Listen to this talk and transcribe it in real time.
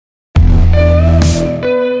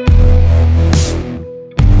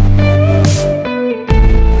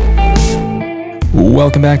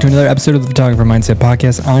welcome back to another episode of the Photographer Mindset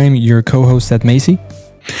Podcast. I'm your co-host, Seth Macy.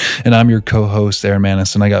 And I'm your co-host, Aaron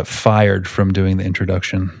Manis, and I got fired from doing the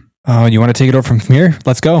introduction. Oh, you want to take it over from here?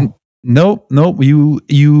 Let's go. Nope.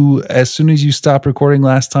 You, as soon as you stopped recording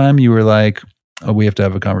last time, you were like, oh, we have to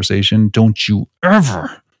have a conversation. Don't you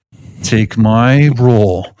ever take my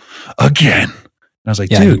role again. And I was like,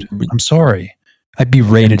 dude, I'm sorry. I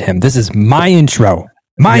berated him. This is my intro.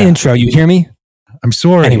 Intro. You hear me? I'm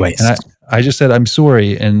sorry. Anyways. And I just said, I'm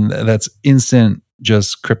sorry. And that's instant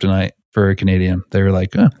just kryptonite for a Canadian. They were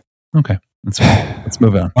like, oh, okay, let's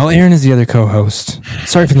move on. Well, Aaron is the other co-host.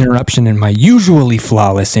 Sorry for the interruption in my usually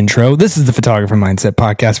flawless intro. This is the Photographer Mindset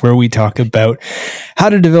Podcast, where we talk about how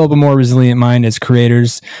to develop a more resilient mind as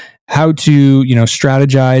creators, how to,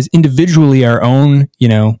 strategize individually our own,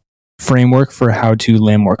 framework for how to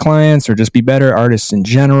land more clients or just be better artists in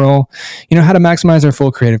general, how to maximize our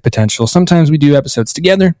full creative potential. Sometimes we do episodes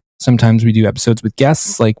together. Sometimes we do episodes with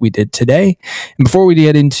guests like we did today. And before we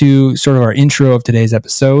get into sort of our intro of today's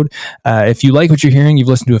episode, if you like what you're hearing, you've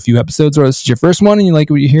listened to a few episodes, or this is your first one and you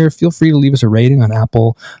like what you hear, feel free to leave us a rating on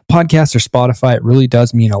Apple Podcasts or Spotify. It really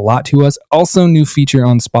does mean a lot to us. Also, new feature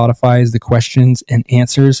on Spotify is the questions and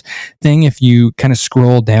answers thing. If you kind of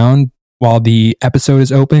scroll down while the episode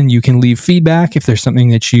is open, you can leave feedback. If there's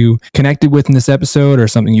something that you connected with in this episode or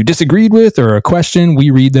something you disagreed with or a question,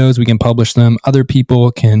 we read those, we can publish them. Other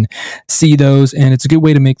people can see those, and it's a good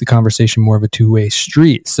way to make the conversation more of a two-way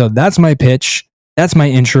street. So that's my pitch. That's my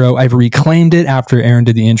intro. I've reclaimed it after Aaron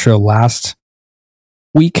did the intro last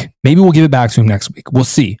week. Maybe we'll give it back to him next week. We'll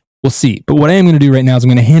see. But what I am going to do right now is I'm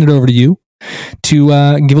going to hand it over to you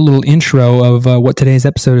to give a little intro of what today's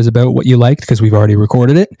episode is about, what you liked, because we've already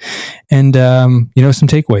recorded it, and some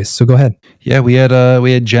takeaways. So go ahead. Yeah, we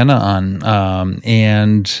had Jenna on,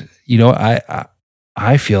 and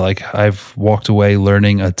I feel like I've walked away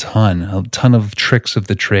learning a ton of tricks of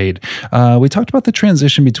the trade. We talked about the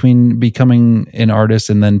transition between becoming an artist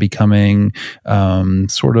and then becoming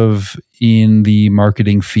sort of in the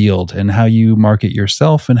marketing field, and how you market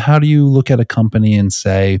yourself, and how do you look at a company and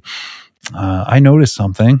say, I noticed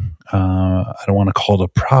something. I don't want to call it a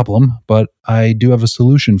problem, but I do have a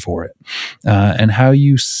solution for it. And how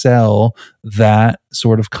you sell that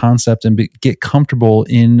sort of concept and get comfortable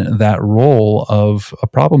in that role of a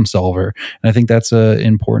problem solver. And I think that's an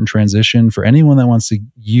important transition for anyone that wants to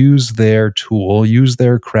use their tool, use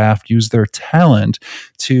their craft, use their talent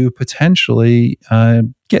to potentially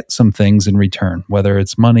get some things in return, whether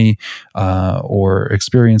it's money or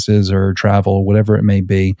experiences or travel, whatever it may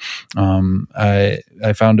be.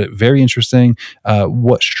 I found it very interesting.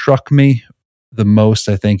 What struck me the most,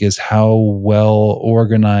 I think, is how well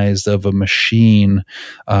organized of a machine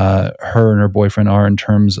her and her boyfriend are in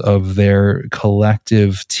terms of their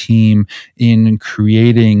collective team in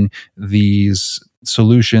creating these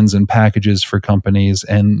solutions and packages for companies,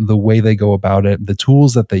 and the way they go about it, the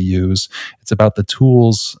tools that they use. It's about the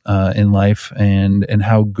tools in life, and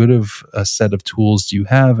how good of a set of tools do you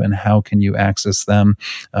have, and how can you access them.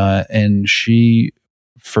 And she,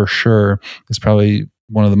 for sure, is probably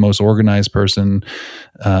one of the most organized persons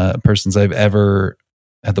I've ever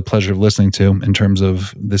had the pleasure of listening to, in terms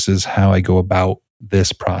of this is how I go about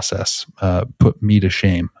this process. Put me to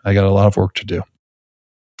shame. I got a lot of work to do.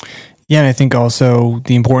 Yeah, and I think also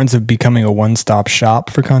the importance of becoming a one-stop shop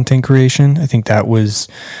for content creation. I think that was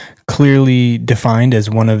clearly defined as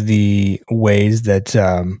one of the ways that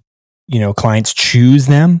clients choose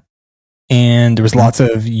them. And there was lots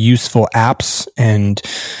of useful apps and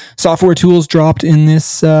software tools dropped in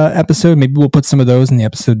this episode. Maybe we'll put some of those in the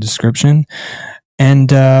episode description.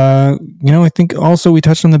 And, I think also we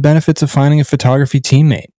touched on the benefits of finding a photography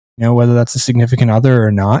teammate, whether that's a significant other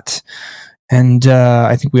or not. And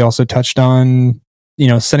I think we also touched on,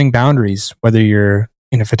 setting boundaries, whether you're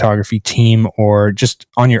in a photography team or just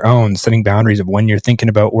on your own, setting boundaries of when you're thinking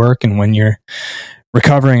about work and when you're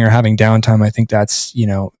recovering or having downtime. I think that's,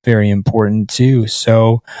 very important too.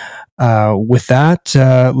 So with that,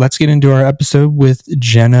 let's get into our episode with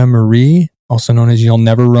Jenna Marie, also known as You'll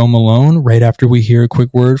Never Roam Alone, right after we hear a quick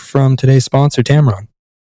word from today's sponsor, Tamron.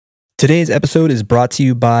 Today's episode is brought to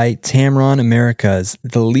you by Tamron Americas,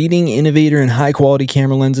 the leading innovator in high-quality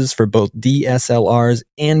camera lenses for both DSLRs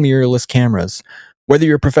and mirrorless cameras. Whether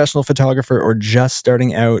you're a professional photographer or just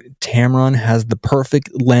starting out, Tamron has the perfect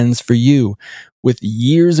lens for you. With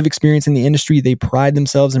years of experience in the industry, they pride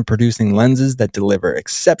themselves in producing lenses that deliver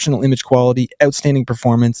exceptional image quality, outstanding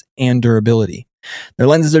performance, and durability. Their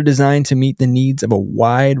lenses are designed to meet the needs of a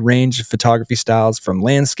wide range of photography styles, from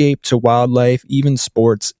landscape to wildlife, even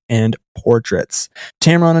sports and portraits.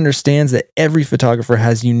 Tamron understands that every photographer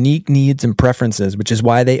has unique needs and preferences, which is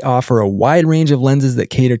why they offer a wide range of lenses that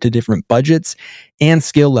cater to different budgets and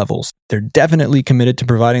skill levels. They're definitely committed to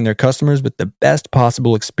providing their customers with the best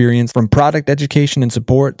possible experience, from product education and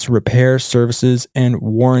support to repair, services, and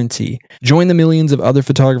warranty. Join the millions of other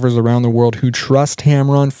photographers around the world who trust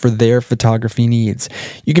Tamron for their photography needs.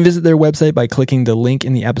 You can visit their website by clicking the link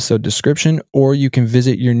in the episode description, or you can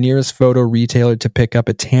visit your nearest photo retailer to pick up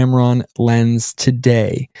a Tamron lens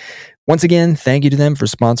today. Once again, thank you to them for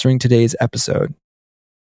sponsoring today's episode.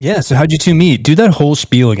 Yeah, so how'd you two meet? Do that whole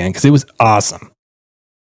spiel again, because it was awesome.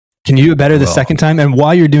 Can you do it better the second time? And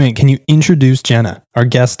while you're doing it, can you introduce Jenna, our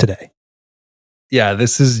guest today? Yeah,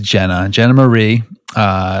 this is Jenna Marie.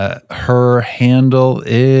 Her handle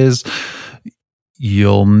is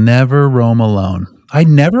 "You'll Never Roam Alone." I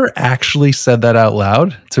never actually said that out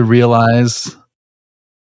loud to realize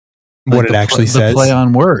what it actually says. The play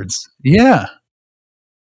on words. Yeah.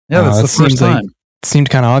 Yeah, that's the first time. It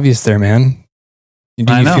seemed kind of obvious there, man.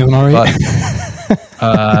 Do you feeling all right?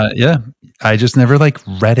 But, yeah. I just never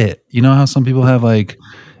read it. You know how some people have I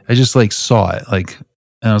just saw it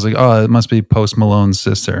and I was like, oh, it must be Post Malone's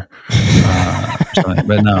sister.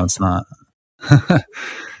 But no, it's not.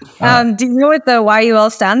 Do you know what the YUL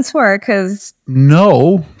stands for? Because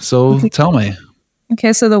no, so tell me.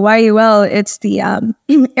 Okay, so the YUL, it's the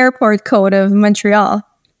airport code of Montreal.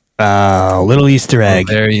 Little Easter egg.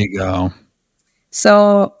 Oh, there you go.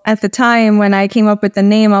 So at the time when I came up with the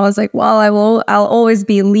name, I was like, well, I'll always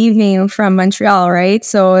be leaving from Montreal, right?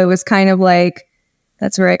 So it was kind of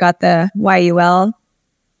that's where I got the YUL.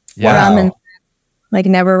 Yeah. And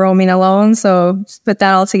never roaming alone. So just put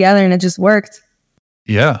that all together and it just worked.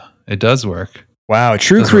 Yeah, it does work. Wow,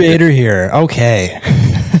 true creator here. Okay.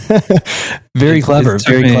 Very clever.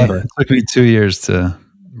 Very clever. It took me 2 years to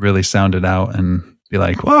really sound it out and be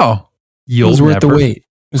like, wow, it was worth the wait. It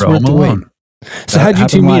was worth the wait. So how'd you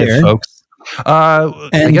two meet, Aaron? Folks?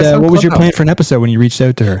 And what was your plan for an episode when you reached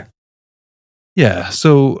out to her? Yeah,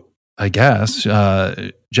 so I guess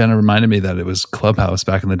Jenna reminded me that it was Clubhouse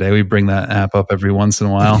back in the day. We bring that app up every once in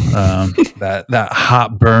a while. That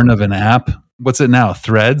hot burn of an app. What's it now?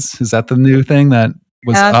 Threads? Is that the new thing that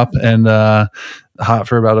was up and hot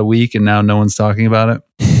for about a week, and now no one's talking about it?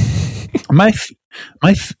 My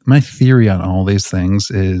theory on all these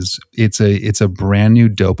things is it's a brand new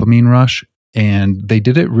dopamine rush. And they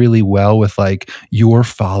did it really well with your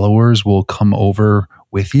followers will come over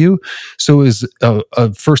with you. So it was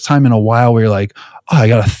a first time in a while where you're like, oh, I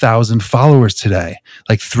got 1,000 followers today.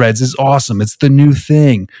 Threads is awesome. It's the new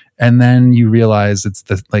thing. And then you realize it's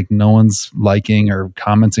no one's liking or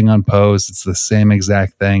commenting on posts. It's the same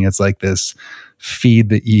exact thing. It's this feed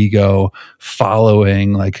the ego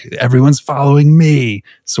following, everyone's following me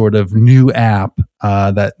sort of new app,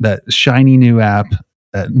 that shiny new app,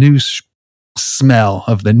 that new smell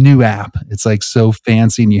of the new app. It's so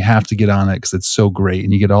fancy and you have to get on it because it's so great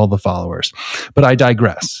and you get all the followers. But I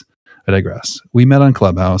digress. We met on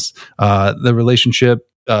Clubhouse. The relationship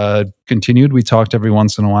continued. We talked every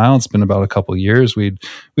once in a while. It's been about a couple of years. We'd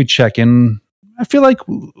check in. I feel like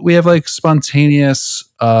we have spontaneous,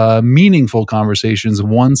 meaningful conversations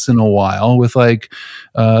once in a while with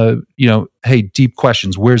hey, deep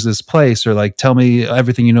questions. Where's this place? Or tell me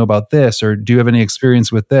everything you know about this. Or do you have any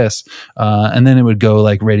experience with this? And then it would go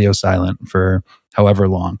radio silent for however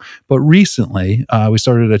long. But recently, we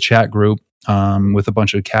started a chat group with a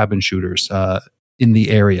bunch of cabin shooters in the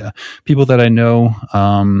area, people that I know.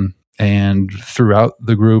 And throughout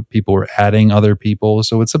the group, people were adding other people.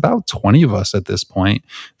 So it's about 20 of us at this point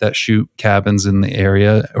that shoot cabins in the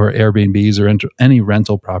area or Airbnbs or any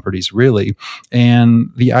rental properties, really. And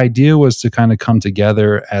the idea was to kind of come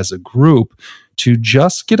together as a group to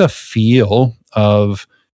just get a feel of,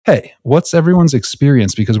 hey, what's everyone's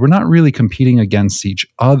experience? Because we're not really competing against each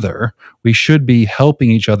other. We should be helping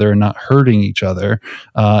each other and not hurting each other.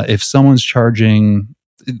 If someone's charging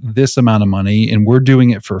this amount of money and we're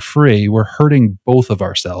doing it for free, we're hurting both of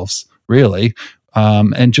ourselves, really.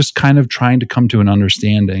 And just kind of trying to come to an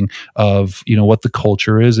understanding of, what the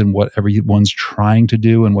culture is and what everyone's trying to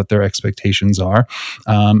do and what their expectations are.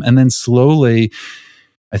 And then slowly,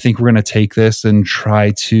 I think we're going to take this and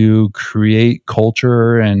try to create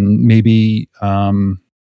culture and maybe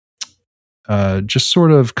just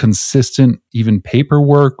sort of consistent, even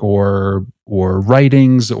paperwork or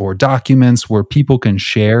writings or documents where people can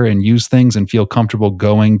share and use things and feel comfortable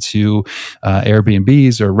going to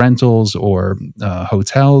Airbnbs or rentals or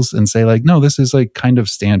hotels and say no, this is kind of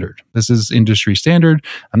standard. This is industry standard.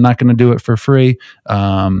 I'm not going to do it for free.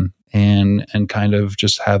 And kind of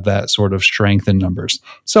just have that sort of strength in numbers.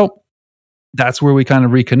 So that's where we kind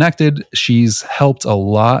of reconnected. She's helped a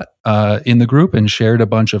lot in the group and shared a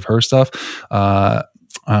bunch of her stuff.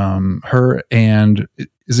 Her and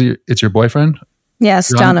it's your boyfriend?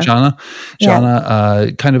 Yes, Jana.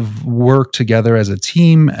 Jana kind of work together as a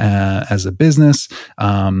team, as a business,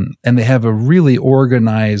 and they have a really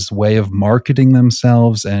organized way of marketing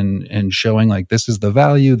themselves and showing like, this is the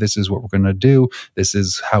value, this is what we're going to do, this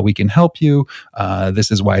is how we can help you,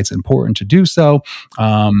 this is why it's important to do so.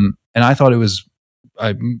 And I thought it was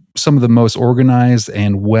some of the most organized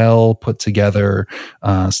and well put together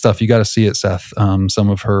stuff. You got to see it, Seth. Some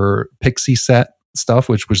of her Pixie set stuff,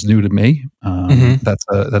 which was new to me.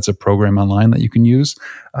 That's a program online that you can use.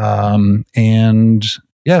 And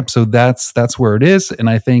yeah, so that's where it is. And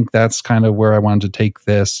I think that's kind of where I wanted to take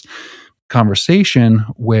this conversation,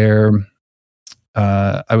 where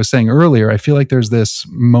I was saying earlier, I feel like there's this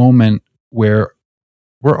moment where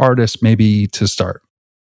we're artists maybe to start,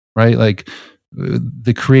 right? Like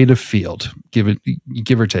the creative field, give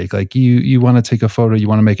or take, like you want to take a photo, you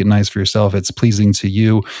want to make it nice for yourself. It's pleasing to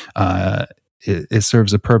you. It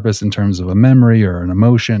serves a purpose in terms of a memory or an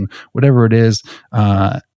emotion, whatever it is.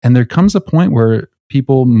 And there comes a point where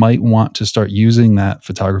people might want to start using that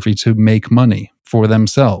photography to make money for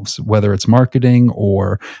themselves, whether it's marketing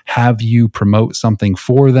or have you promote something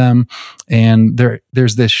for them. And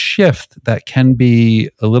there's this shift that can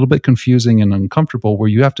be a little bit confusing and uncomfortable, where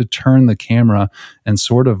you have to turn the camera and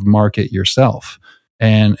sort of market yourself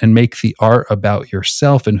and make the art about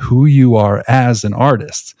yourself and who you are as an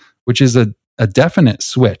artist, which is a definite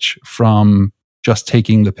switch from just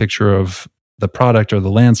taking the picture of the product or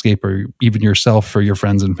the landscape or even yourself for your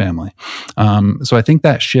friends and family. So I think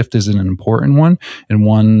that shift is an important one, and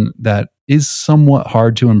one that is somewhat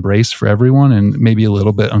hard to embrace for everyone and maybe a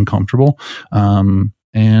little bit uncomfortable.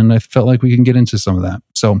 And I felt like we can get into some of that.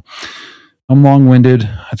 So I'm long-winded.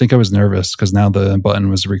 I think I was nervous because now the button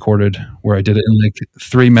was recorded, where I did it in like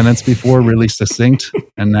 3 minutes before, really succinct.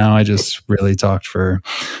 And now I just really talked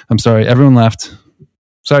I'm sorry, everyone left.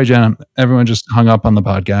 Sorry, Jenna. Everyone just hung up on the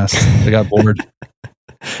podcast. They got bored.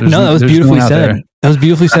 No, that was beautifully said. That was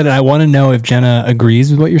beautifully said. And I want to know if Jenna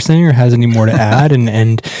agrees with what you're saying or has any more to add.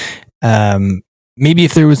 And maybe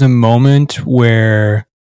if there was a moment where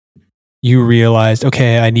you realized,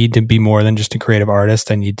 okay, I need to be more than just a creative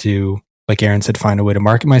artist. I need to, like Aaron said, find a way to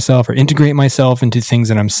market myself or integrate myself into things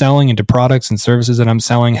that I'm selling, into products and services that I'm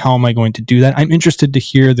selling. How am I going to do that? I'm interested to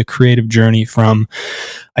hear the creative journey from,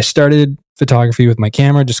 I started photography with my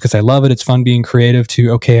camera just because I love it. It's fun being creative, to,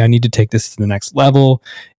 okay, I need to take this to the next level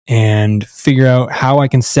and figure out how I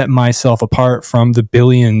can set myself apart from the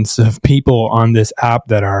billions of people on this app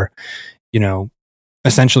that are,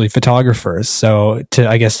 essentially photographers. So to,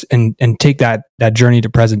 I guess, and take that journey to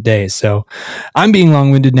present day. So I'm being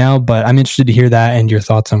long-winded now, but I'm interested to hear that and your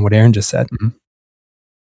thoughts on what Aaron just said. Mm-hmm.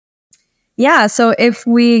 Yeah. So if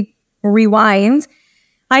we rewind,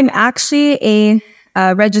 I'm actually a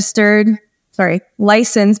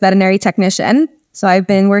licensed veterinary technician. So I've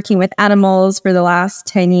been working with animals for the last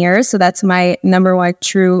 10 years. So that's my number one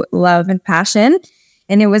true love and passion.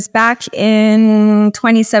 And it was back in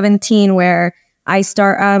 2017 where I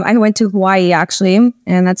went to Hawaii actually,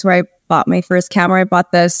 and that's where I bought my first camera. I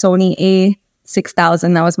bought the Sony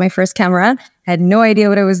A6000. That was my first camera. I had no idea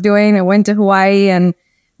what I was doing. I went to Hawaii, and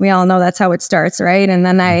we all know that's how it starts, right? And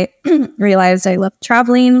then I realized I love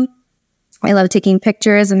traveling. I love taking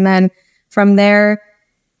pictures. And then from there,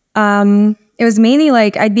 it was mainly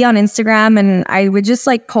like I'd be on Instagram and I would just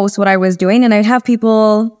like post what I was doing. And I'd have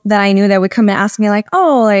people that I knew that would come and ask me like,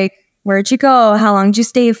 oh, like, where'd you go? How long did you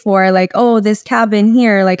stay for? Like, oh, this cabin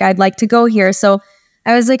here, like, I'd like to go here. So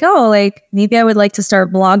I was like, oh, like, maybe I would like to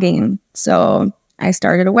start blogging. So I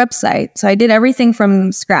started a website. So I did everything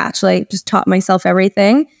from scratch, like just taught myself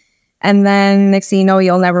everything. And then next thing you know,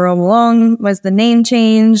 You'll Never Roam Alone was the name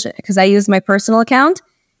change because I used my personal account.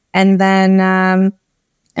 And then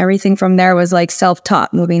everything from there was like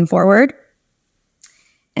self-taught moving forward.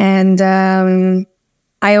 And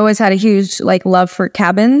I always had a huge like love for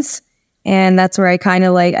cabins. And that's where I kind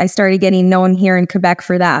of like, I started getting known here in Quebec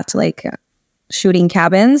for that, like shooting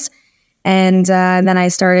cabins. And then I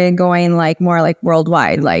started going like more like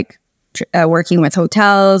worldwide, like working with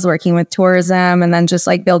hotels, working with tourism, and then just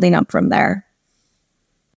like building up from there.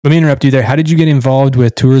 Let me interrupt you there. How did you get involved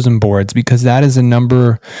with tourism boards? Because that is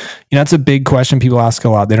that's a big question people ask a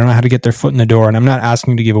lot. They don't know how to get their foot in the door. And I'm not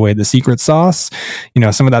asking you to give away the secret sauce.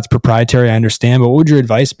 Some of that's proprietary, I understand. But what would your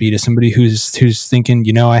advice be to somebody who's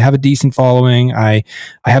thinking, I have a decent following. I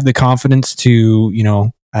have the confidence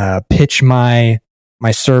to, pitch my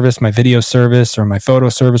service, my video service or my photo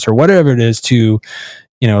service or whatever it is to,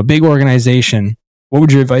 a big organization. what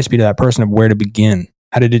would your advice be to that person of where to begin?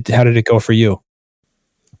 How did it go for you?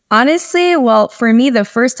 Honestly, well, for me, the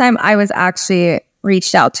first time I was actually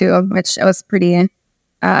reached out to, which I was pretty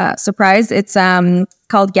surprised. It's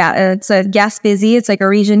called it's a Gaspésie. It's like a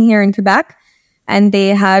region here in Quebec, and they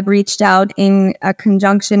had reached out in a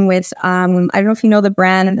conjunction with I don't know if you know the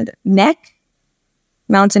brand MEC,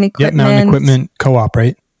 Mountain Equipment. Yeah, Mountain Equipment Co-op,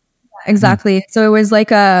 right? Exactly. So it was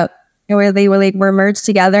like where they were merged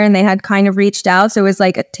together, and they had kind of reached out. So it was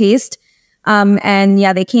like a taste. And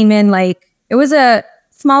yeah, they came in like, it was a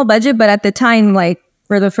small budget, but at the time, like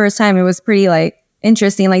for the first time, it was pretty like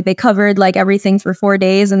interesting. Like they covered like everything for 4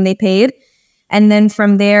 days and they paid. And then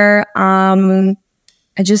from there, I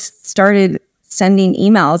just started sending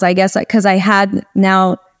emails, I guess, cause I had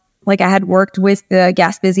worked with the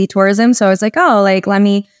Gaspésie Tourism. So I was like, oh, like, let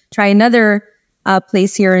me try another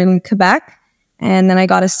place here in Quebec. And then I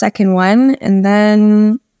got a second one. And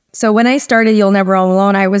then, so when I started You'll Never Roam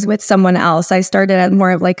Alone, I was with someone else. I started at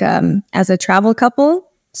more of like, as a travel couple.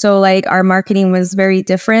 So like our marketing was very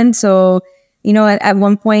different. So, you know, at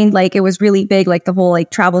one point, like it was really big, like the whole like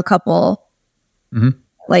travel couple,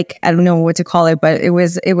 like, I don't know what to call it, but it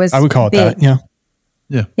was, I would call it big. that. Yeah.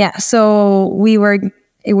 Yeah. Yeah. So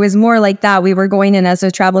it was more like that. We were going in as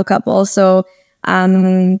a travel couple. So,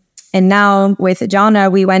 and now with Jana,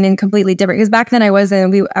 we went in completely different, because back then I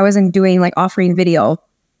wasn't doing like offering video.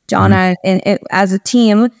 Jana and as a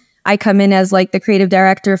team, I come in as like the creative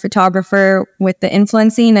director, photographer with the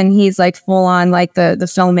influencing, and he's like full on like the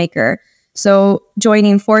filmmaker. So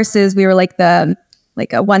joining forces, we were like a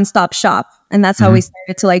one-stop shop. And that's how we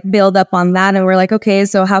started to like build up on that. And we're like, okay,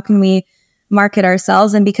 so how can we market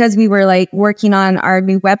ourselves? And because we were like working on our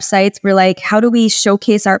new websites, we're like, how do we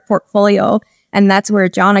showcase our portfolio? And that's where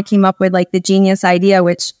Jana came up with like the genius idea,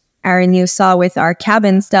 which Aaron, you saw with our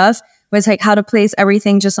cabin stuff, was like how to place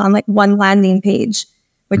everything just on like one landing page,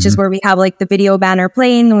 which is where we have like the video banner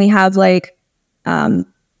playing, and we have like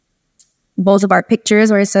both of our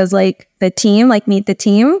pictures where it says like the team, like meet the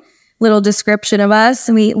team, little description of us.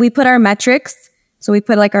 And we put our metrics. So we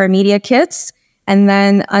put like our media kits. And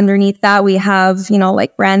then underneath that, we have, you know,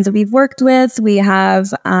 like brands that we've worked with. We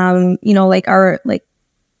have, you know, like our like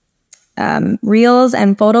reels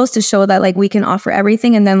and photos to show that like we can offer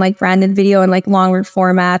everything. And then like branded video and like longer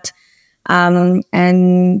format. And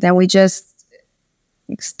then we just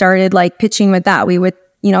started like pitching with that. We would,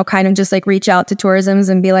 you know, kind of just like reach out to tourisms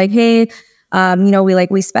and be like, hey, you know,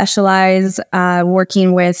 we specialize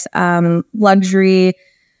working with luxury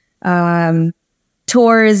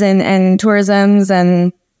tours and tourisms,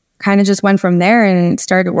 and kind of just went from there and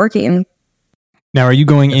started working. Now, are you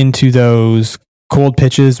going into those cold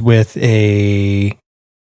pitches with a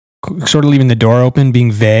sort of leaving the door open,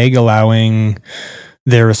 being vague, allowing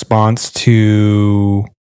their response to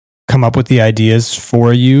come up with the ideas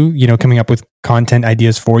for you, you know, coming up with content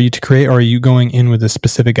ideas for you to create? Or are you going in with a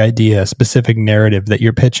specific idea, a specific narrative that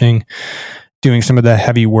you're pitching, doing some of the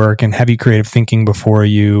heavy work and heavy creative thinking before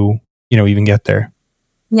you know, even get there?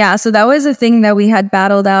 Yeah. So that was a thing that we had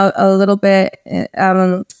battled out a little bit,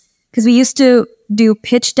 because we used to do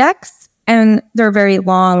pitch decks, and they're very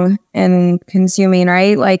long and consuming,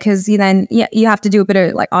 right? Like, because then you have to do a bit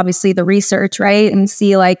of like obviously the research, right? And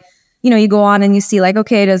see like, you know, you go on and you see like,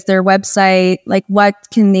 okay, does their website, like what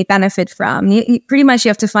can they benefit from? Pretty much you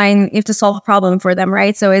have to solve a problem for them,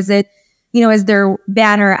 right? So is it, you know, is their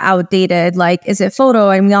banner outdated? Like, is it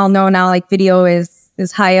photo? And we all know now like video is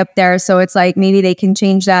high up there. So it's like, maybe they can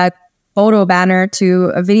change that photo banner to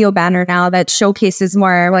a video banner now that showcases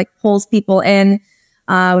more, like pulls people in.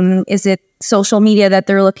 Is it social media that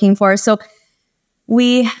they're looking for? So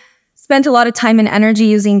we spent a lot of time and energy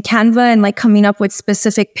using Canva and like coming up with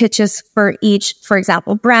specific pitches for each, for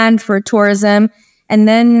example, brand, for tourism. And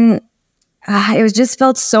then it was just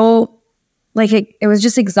felt so like it was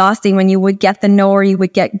just exhausting when you would get the no or you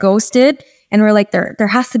would get ghosted. And we're like, there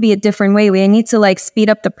has to be a different way. We need to like speed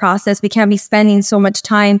up the process. We can't be spending so much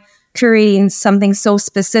time curating something so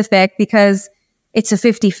specific, because it's a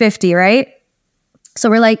 50-50, right? So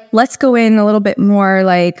we're like, let's go in a little bit more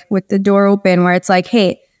like with the door open, where it's like,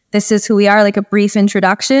 hey, this is who we are, like a brief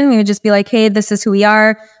introduction. We would just be like, hey, this is who we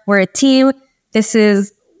are. We're a team. This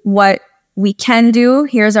is what we can do.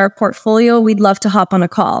 Here's our portfolio. We'd love to hop on a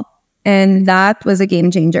call. And that was a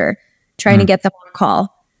game changer, trying to get them on a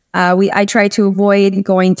call. I try to avoid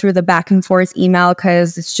going through the back and forth email,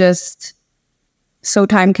 because it's just so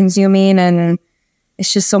time consuming, and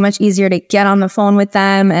it's just so much easier to get on the phone with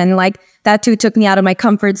them. And like that too took me out of my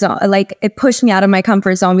comfort zone. Like it pushed me out of my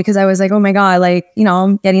comfort zone, because I was like, oh my God, like, you know,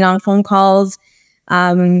 I'm getting on phone calls.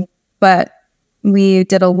 But we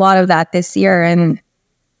did a lot of that this year, and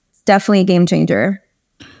definitely a game changer.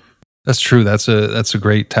 That's true. That's a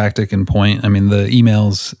great tactic and point. I mean, the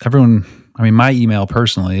emails, my email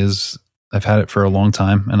personally is, I've had it for a long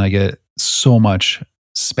time and I get so much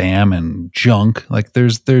spam and junk. Like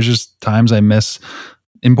there's just times I miss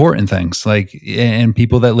important things, like, and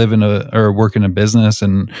people that live in or work in a business,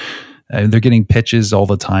 and they're getting pitches all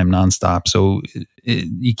the time nonstop. So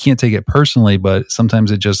you can't take it personally, but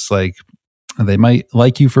sometimes it just like, they might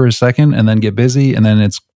like you for a second and then get busy, and then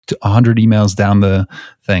it's 100 emails down the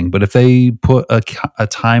thing. But if they put a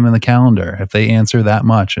time in the calendar, if they answer that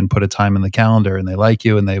much and put a time in the calendar and they like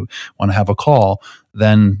you and they want to have a call,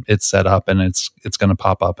 then it's set up and it's going to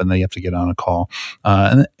pop up and they have to get on a call.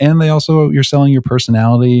 And they also, you're selling your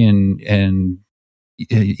personality and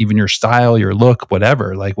even your style, your look,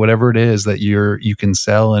 whatever it is that you can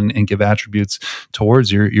sell and give attributes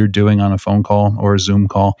towards, you're doing on a phone call or a Zoom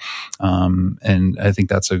call. And I think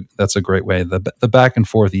that's a great way. The back and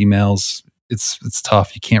forth emails, it's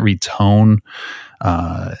tough. You can't read tone.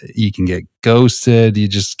 You can get ghosted. You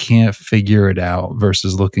just can't figure it out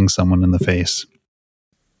versus looking someone in the face.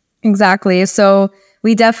 Exactly. So it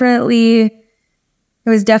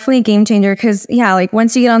was definitely a game changer because, like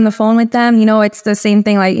once you get on the phone with them, it's the same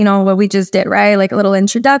thing, like, what we just did, right? Like a little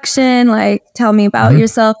introduction, like tell me about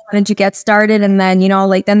yourself. How did you get started? And then,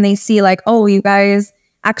 then they see like, oh, you guys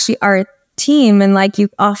actually are a team and like you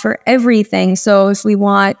offer everything. So if we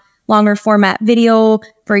want longer format video,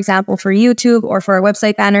 for example, for YouTube or for a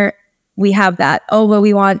website banner, we have that. Oh, but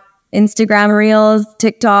we want Instagram Reels,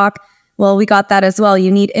 TikTok. Well, we got that as well.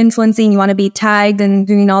 You need influencing. You want to be tagged and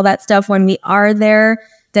doing all that stuff when we are there.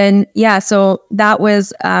 Then, so that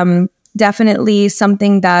was definitely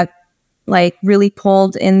something that like really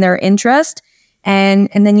pulled in their interest. And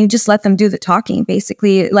then you just let them do the talking,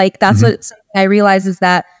 basically. Like that's what something I realized is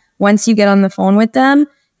that once you get on the phone with them,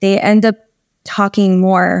 they end up talking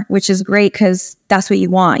more, which is great because that's what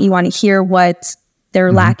you want. You want to hear what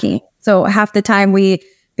they're lacking. So half the time we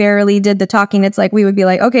barely did the talking. It's like we would be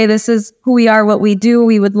like, okay, this is who we are, what we do.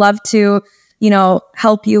 We would love to,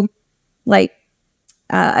 help you like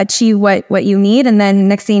achieve what you need. And then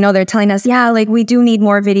next thing you know, they're telling us, like we do need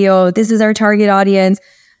more video. This is our target audience.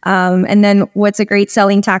 And then what's a great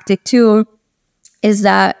selling tactic too is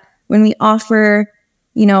that when we offer,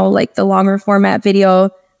 like the longer format video,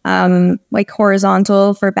 like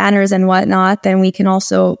horizontal for banners and whatnot, then we can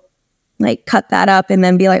also like cut that up and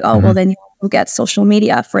then be like, oh, well then you'll get social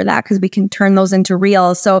media for that because we can turn those into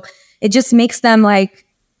reels. So it just makes them like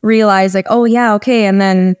realize like, oh yeah, okay. And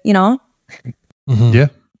then, Yeah.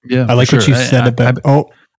 I like what you said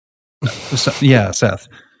about, Seth.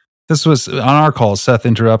 This was on our call. Seth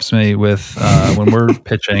interrupts me with when we're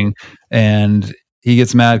pitching, and he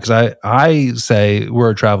gets mad because I say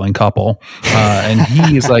we're a traveling couple, and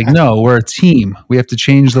he's like, no, we're a team. We have to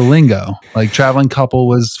change the lingo. Like traveling couple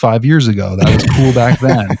was 5 years ago. That was cool back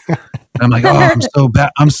then. And I'm like,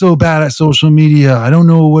 I'm so bad at social media. I don't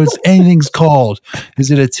know what anything's called.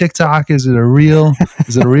 Is it a TikTok? Is it a reel?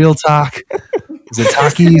 Is it a real talk? Is it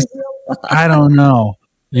talkies? I don't know.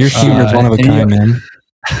 Your humor is one of a kind, man.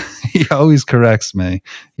 He always corrects me.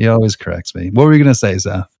 What were you going to say,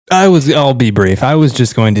 Seth? I'll be brief. I was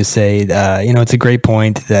just going to say, it's a great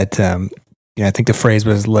point that, I think the phrase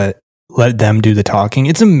was let them do the talking.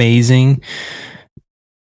 It's amazing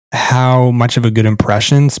how much of a good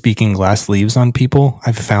impression speaking less leaves on people.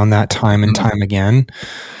 I've found that time and time again.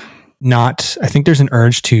 I think there's an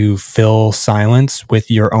urge to fill silence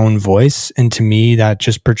with your own voice. And to me, that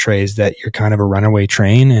just portrays that you're kind of a runaway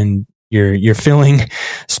train and you're filling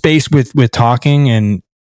space with talking, and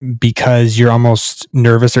because you're almost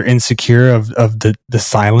nervous or insecure of the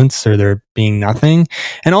silence or there being nothing.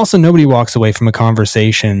 And also nobody walks away from a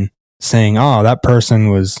conversation saying, oh, that person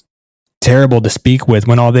was terrible to speak with,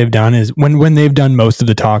 when all they've done is when they've done most of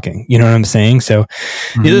the talking. You know what I'm saying? So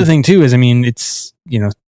the other thing too is, it's,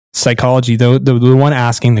 psychology, though, the one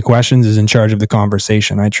asking the questions is in charge of the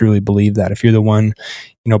conversation. I truly believe that if you're the one,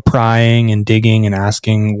 prying and digging and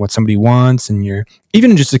asking what somebody wants, and you're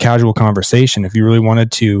even in just a casual conversation, if you really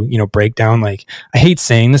wanted to, break down, like, I hate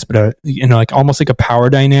saying this, but like almost like a power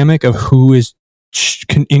dynamic of who is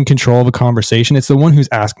in control of a conversation, it's the one who's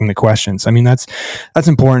asking the questions. I mean, that's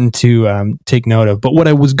important to take note of. But what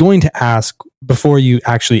I was going to ask before you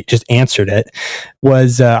actually just answered it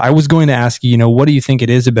was, I was going to ask you, what do you think it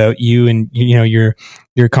is about you and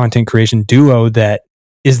your content creation duo that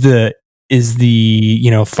is the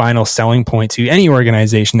final selling point to any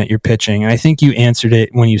organization that you're pitching? And I think you answered it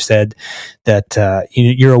when you said that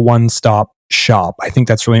you're a one-stop shop. I think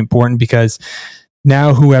that's really important because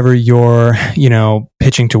now whoever you're,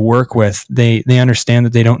 pitching to work with, they understand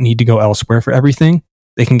that they don't need to go elsewhere for everything.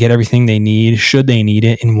 they can get everything they need, should they need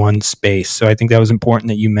it, in one space. So I think that was important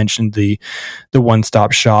that you mentioned the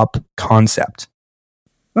one-stop shop concept.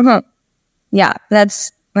 Yeah,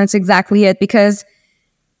 that's exactly it. Because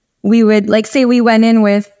we would, like, say we went in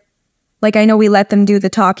with, like, I know we let them do the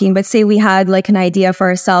talking, but say we had like an idea for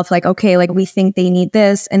ourselves, like, okay, like we think they need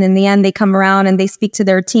this. And in the end, they come around and they speak to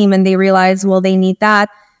their team and they realize, well, they need that.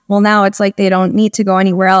 Well, now it's like they don't need to go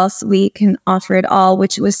anywhere else. We can offer it all,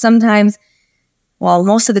 which was sometimes, well,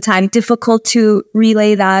 most of the time, difficult to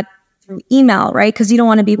relay that through email, right? Because you don't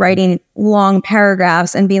want to be writing long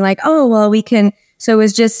paragraphs and being like, oh, well, we can. So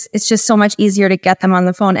it's just so much easier to get them on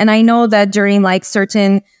the phone. And I know that during like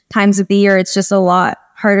certain times of the year, it's just a lot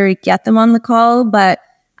harder to get them on the call. But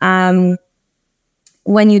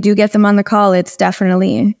when you do get them on the call, it's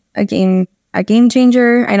definitely a game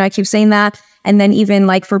changer. I know I keep saying that. And then even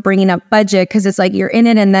like for bringing up budget, because it's like you're in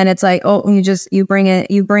it, and then it's like, oh, you bring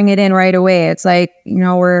it in right away. It's like, you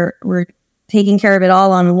know, we're taking care of it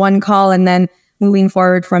all on one call and then moving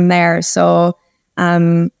forward from there. So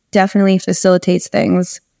definitely facilitates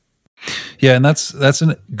things. Yeah, and that's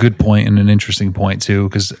a good point and an interesting point too,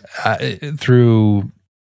 because through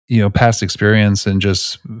past experience and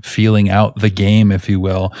just feeling out the game, if you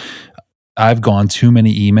will, I've gone too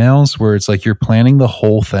many emails where it's like you're planning the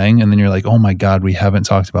whole thing and then you're like, oh my God, we haven't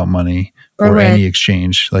talked about money or any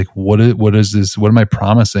exchange. Like, what is this? What am I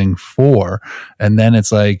promising for? And then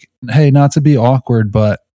it's like, hey, not to be awkward,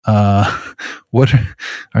 but what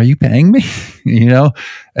are you paying me?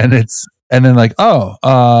 And then like, oh,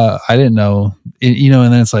 I didn't know, and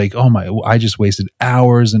then it's like, oh my, I just wasted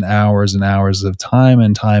hours and hours and hours of time,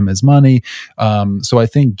 and time is money. So I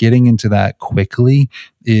think getting into that quickly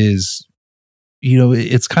is,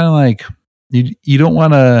 it's kind of like, you don't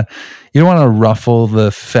want to ruffle the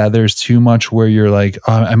feathers too much where you're like,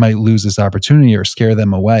 oh, I might lose this opportunity or scare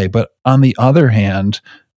them away. But on the other hand,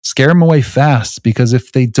 scare them away fast, because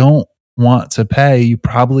if they don't want to pay, you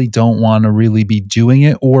probably don't want to really be doing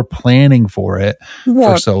it or planning for it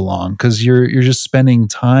for so long, because you're just spending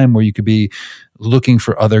time where you could be looking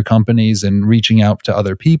for other companies and reaching out to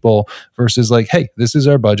other people versus like, hey, this is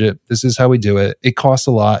our budget, this is how we do it. It costs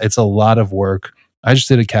a lot, it's a lot of work. I just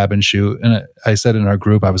did a cabin shoot, and I said in our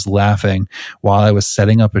group, I was laughing while I was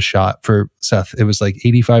setting up a shot for Seth. It was like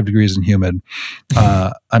 85 degrees and humid.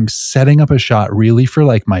 I'm setting up a shot really for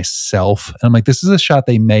like myself. And I'm like, this is a shot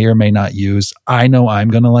they may or may not use. I know I'm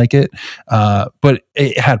going to like it. But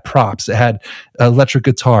it had props. It had electric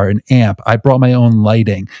guitar, an amp. I brought my own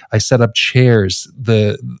lighting. I set up chairs.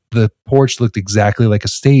 The porch looked exactly like a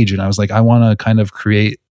stage. And I was like, I want to kind of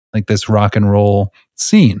create like this rock and roll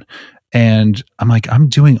scene. And I'm like, I'm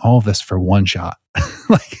doing all this for one shot.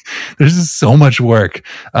 Like, there's just so much work.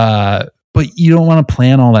 But you don't want to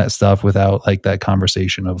plan all that stuff without like that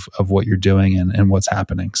conversation of what you're doing and what's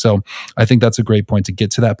happening. So I think that's a great point, to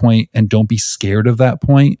get to that point, and don't be scared of that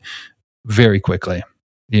point very quickly.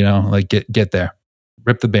 Like get there,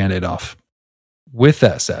 rip the Band-Aid off. With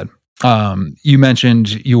that said, you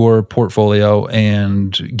mentioned your portfolio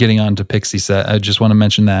and getting onto Pixieset. I just want to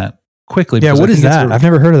mention that quickly. Yeah, what is that? I've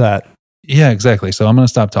never heard of that. Yeah, exactly. So I'm going to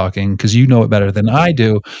stop talking because you know it better than I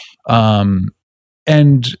do. And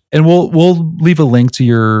we'll leave a link to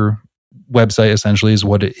your website, essentially is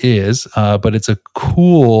what it is. But it's a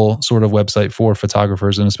cool sort of website for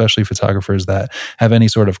photographers, and especially photographers that have any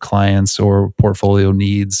sort of clients or portfolio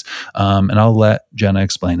needs. And I'll let Jenna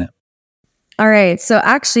explain it. All right. So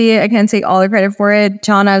actually, I can't take all the credit for it.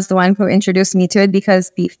 Jana is the one who introduced me to it,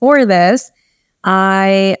 because before this,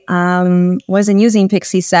 I wasn't using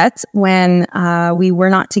Pixieset when we were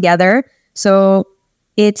not together. So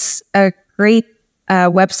it's a great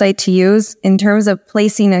website to use in terms of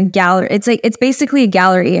placing a gallery. It's basically a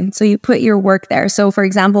gallery. So you put your work there. So for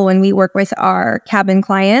example, when we work with our cabin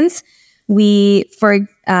clients, say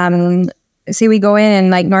we go in and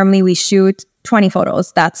like normally we shoot 20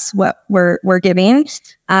 photos. That's what we're giving.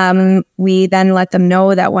 We then let them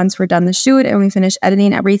know that once we're done the shoot and we finish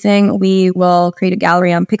editing everything, we will create a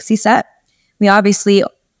gallery on Pixieset. We obviously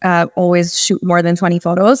always shoot more than 20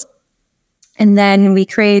 photos. And then we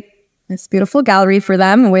create this beautiful gallery for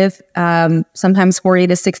them with sometimes 40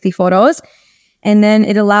 to 60 photos. And then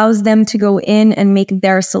it allows them to go in and make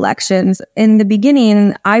their selections. In the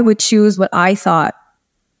beginning, I would choose what I thought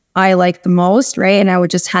I liked the most, right? And I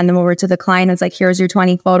would just hand them over to the client. It's like, here's your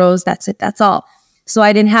 20 photos. That's it. That's all. So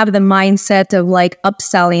I didn't have the mindset of like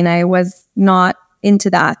upselling. I was not into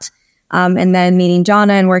that. And then meeting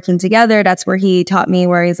Jana and working together, that's where he taught me,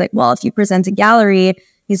 where he's like, well, if you present a gallery,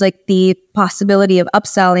 he's like, the possibility of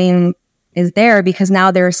upselling is there, because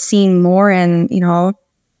now they're seeing more and,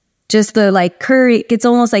 just the like it's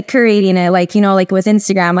almost like curating it, like, you know, like with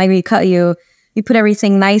Instagram, like you put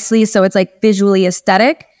everything nicely so it's like visually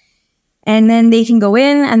aesthetic. And then they can go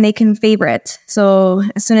in and they can favorite. So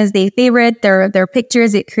as soon as they favorite their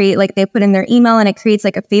pictures, they put in their email and it creates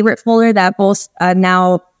like a favorite folder that both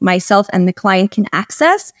now myself and the client can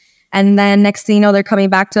access. And then next thing you know, they're coming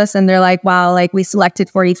back to us and they're like, wow, like we selected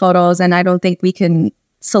 40 photos and I don't think we can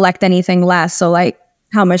select anything less. So like,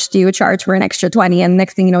 how much do you charge for an extra 20? And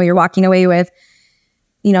next thing you know, you're walking away with,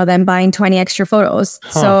 you know, them buying 20 extra photos.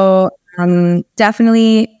 So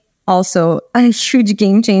definitely also a huge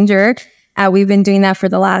game changer. We've been doing that for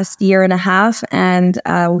the last year and a half, and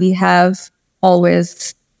we have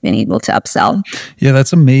always been able to upsell. Yeah,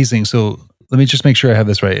 that's amazing. So let me just make sure I have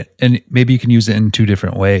this right. And maybe you can use it in two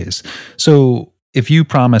different ways. So if you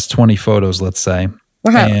promise 20 photos, let's say,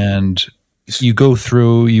 and you go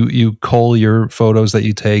through, you cull your photos that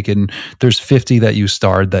you take, and there's 50 that you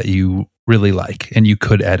starred that you really like and you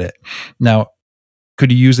could edit. Now,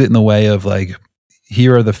 could you use it in the way of like,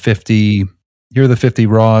 here are the 50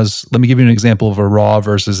 raws. Let me give you an example of a raw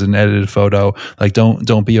versus an edited photo. Like,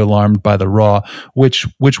 don't be alarmed by the raw. Which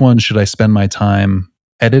one should I spend my time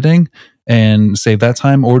editing and save that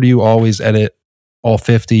time? Or do you always edit all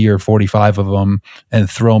 50 or 45 of them and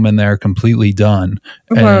throw them in there completely done?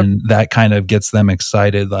 And that kind of gets them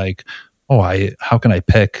excited. Like, how can I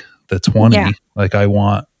pick the 20? Yeah. Like, I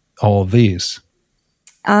want all of these.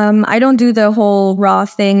 I don't do the whole raw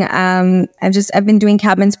thing. I've been doing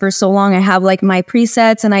cabins for so long. I have like my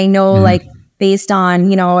presets, and I know like based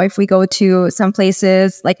on, you know, if we go to some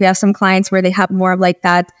places, like we have some clients where they have more of like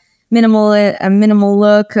that minimal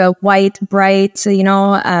look, white, bright, you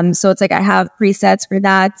know. So it's like I have presets for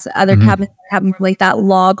that. Other cabins have more like that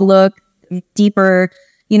log look, deeper,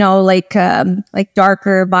 you know, like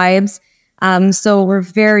darker vibes. So we're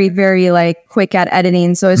very, very like quick at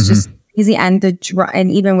editing. So it's just easy, and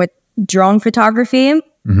and even with drone photography,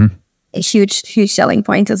 a huge selling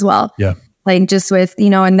point as well. Yeah, like just with, you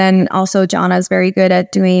know, and then also Jana is very good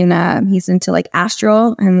at doing. He's into like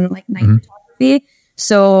astro and like night photography.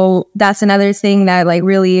 So that's another thing that like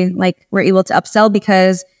really like we're able to upsell,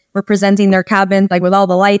 because we're presenting their cabin like with all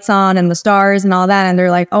the lights on and the stars and all that, and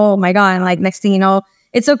they're like, oh my god! And like next thing you know,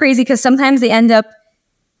 it's so crazy because sometimes they end up.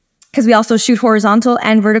 Because we also shoot horizontal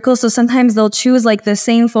and vertical. So sometimes they'll choose like the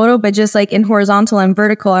same photo, but just like in horizontal and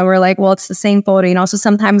vertical. And we're like, well, it's the same photo, you know? So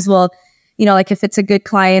sometimes we'll, you know, like if it's a good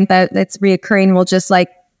client that's reoccurring, we'll just like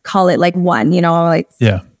call it like one, you know, like,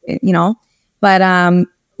 yeah, you know, but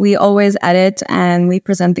we always edit and we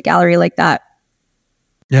present the gallery like that.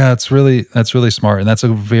 Yeah, that's really smart. And that's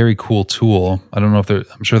a very cool tool. I don't know if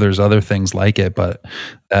I'm sure there's other things like it, but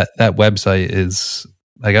that website is,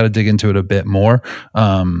 I got to dig into it a bit more.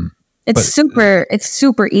 It's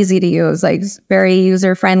super easy to use, like very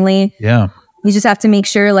user friendly. Yeah. You just have to make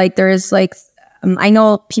sure like there's like, I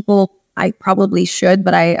know people, I probably should,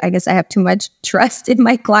 but I guess I have too much trust in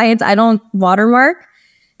my clients. I don't watermark,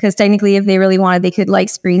 because technically if they really wanted, they could like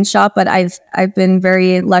screenshot, but I've been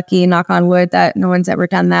very lucky, knock on wood, that no one's ever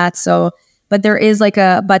done that. So, but there is like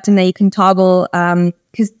a button that you can toggle,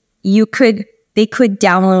 because they could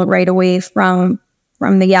download right away from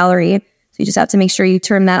the gallery. So you just have to make sure you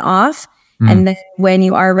turn that off. And then when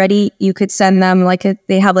you are ready, you could send them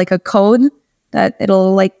they have like a code that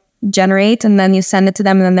it'll like generate, and then you send it to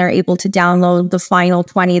them, and then they're able to download the final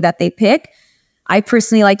 20 that they pick. I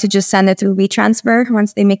personally like to just send it through WeTransfer.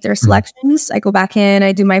 Once they make their selections, I go back in,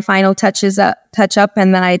 I do my final touch up,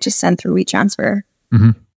 and then I just send through WeTransfer.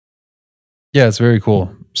 Yeah, it's very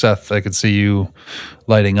cool. Seth, I could see you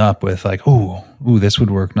lighting up with like, ooh, this would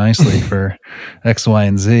work nicely for X, Y,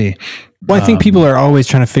 and Z. Well, I think people are always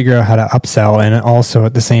trying to figure out how to upsell, and also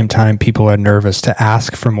at the same time, people are nervous to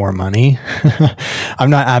ask for more money.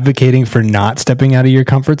 I'm not advocating for not stepping out of your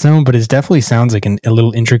comfort zone, but it definitely sounds like a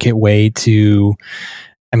little intricate way to,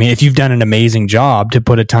 I mean, if you've done an amazing job to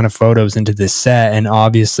put a ton of photos into this set, and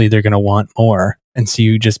obviously they're going to want more. And so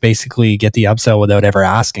you just basically get the upsell without ever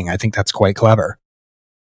asking. I think that's quite clever.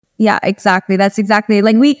 Yeah, exactly. That's exactly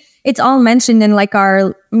like it's all mentioned in like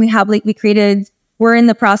we're in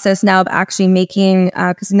the process now of actually making,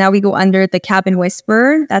 because now we go under the Cabin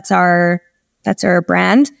Whisperer. That's our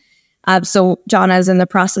brand. So Jana is in the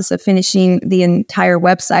process of finishing the entire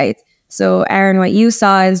website. So Aaron, what you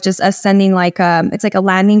saw is just us sending like it's like a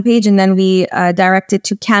landing page, and then we direct it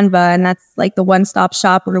to Canva, and that's like the one-stop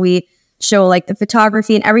shop where we show like the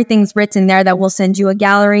photography and everything's written there, that we'll send you a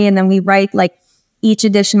gallery, and then we write like each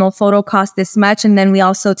additional photo costs this much, and then we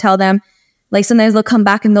also tell them, like sometimes they'll come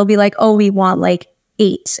back and they'll be like, oh, we want like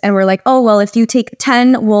 8. And we're like, oh, well, if you take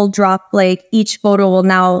 10, we'll drop like each photo will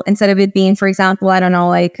now, instead of it being, for example, I don't know,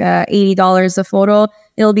 like $80 a photo,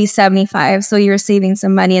 it'll be 75. So you're saving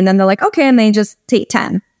some money. And then they're like, okay. And they just take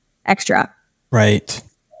 10 extra. Right.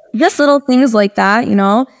 Just little things like that,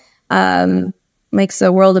 makes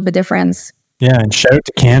a world of a difference. Yeah. And shout out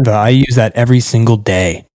to Canva. I use that every single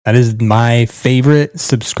day. That is my favorite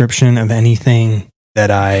subscription of anything that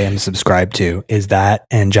I am subscribed to, is that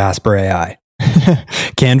and Jasper AI.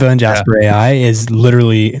 Canva and Jasper AI is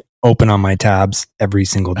literally open on my tabs every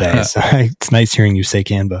single day. So it's nice hearing you say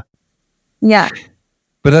Canva. Yeah.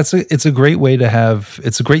 But it's a great way to have,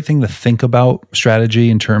 it's a great thing to think about strategy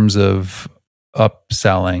in terms of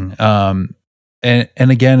upselling.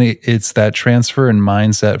 And again, it's that transfer in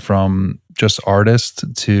mindset from just artist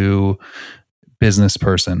to business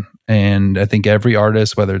person. And I think every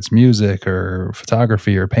artist, whether it's music or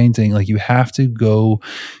photography or painting, like you have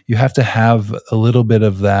to have a little bit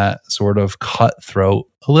of that sort of cutthroat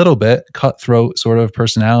sort of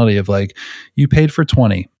personality of like, you paid for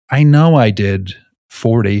 20. I know I did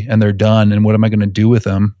 40 and they're done. And what am I going to do with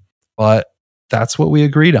them? But that's what we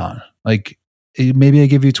agreed on. Like, maybe I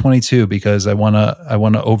give you 22 because I want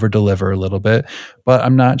to over deliver a little bit, but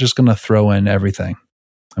I'm not just going to throw in everything.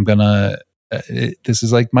 I'm going to, this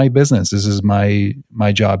is like my business. This is my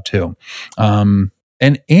job too. And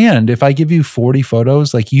if I give you 40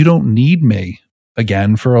 photos, like you don't need me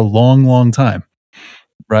again for a long, long time.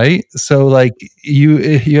 Right. So like you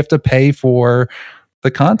have to pay for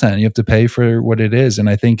the content. You have to pay for what it is. And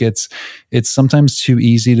I think it's sometimes too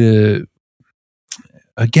easy to,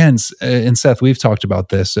 again, and Seth, we've talked about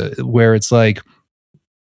this, where it's like,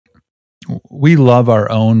 we love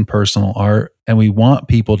our own personal art and we want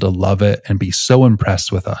people to love it and be so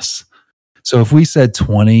impressed with us. So if we said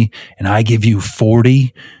 20 and I give you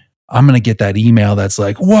 40, I'm going to get that email that's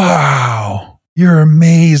like, wow, you're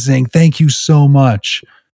amazing. Thank you so much.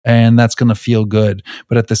 And that's going to feel good.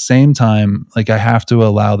 But at the same time, like I have to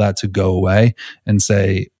allow that to go away and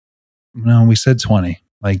say, no, we said 20.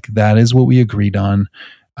 Like that is what we agreed on.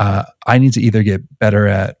 I need to either get better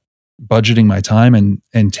at budgeting my time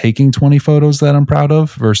and taking 20 photos that I'm proud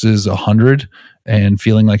of versus 100 and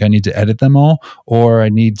feeling like I need to edit them all, or I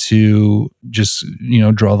need to just,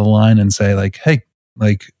 draw the line and say like, hey,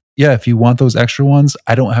 like, yeah, if you want those extra ones,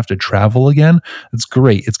 I don't have to travel again. It's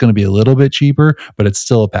great. It's going to be a little bit cheaper, but it's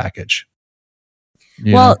still a package.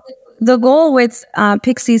 Well, the goal with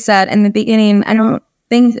Pixie Set in the beginning, I don't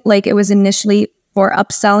think like it was initially for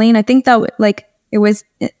upselling. I think that like it was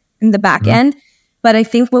in the back end. But I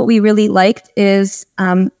think what we really liked is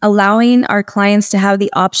allowing our clients to have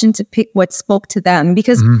the option to pick what spoke to them,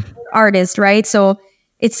 because we're artists, right? So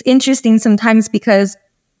it's interesting sometimes because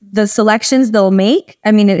the selections they'll make,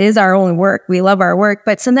 I mean, it is our own work. We love our work.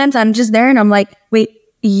 But sometimes I'm just there and I'm like, wait,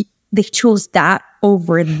 they chose that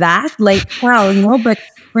over that? Like, wow, but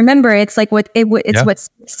remember, it's like what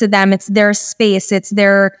speaks to them. It's their space. It's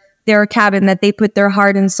their cabin that they put their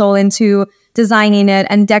heart and soul into designing it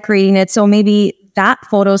and decorating it. So maybe that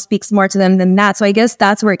photo speaks more to them than that. So I guess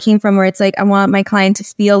that's where it came from, where it's like, I want my client to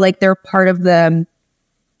feel like they're part of the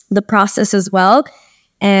process as well.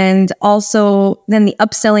 And also then the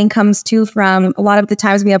upselling comes too from a lot of the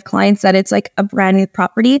times we have clients that it's like a brand new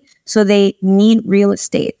property. So they need real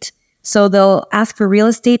estate. So they'll ask for real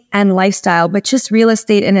estate and lifestyle, but just real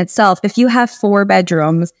estate in itself. If you have 4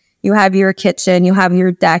 bedrooms, you have your kitchen, you have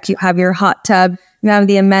your deck, you have your hot tub, you have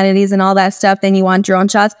the amenities and all that stuff, then you want drone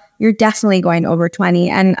shots, you're definitely going over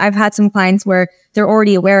 20. And I've had some clients where they're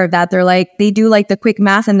already aware of that. They're like, they do like the quick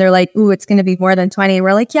math and they're like, ooh, it's going to be more than 20. And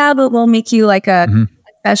we're like, yeah, but we'll make you like a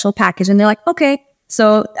special package. And they're like, okay.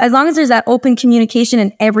 So as long as there's that open communication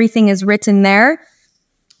and everything is written there,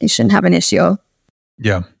 you shouldn't have an issue.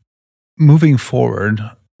 Yeah. Moving forward,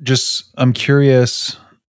 I'm curious.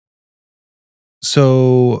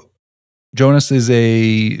 So Jonas is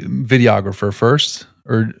a videographer first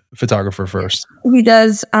or photographer first? He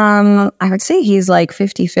does, I would say he's like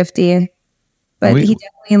 50-50, but he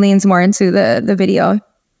definitely leans more into the video.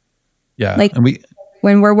 Yeah. Like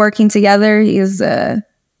when we're working together, he's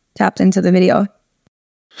tapped into the video.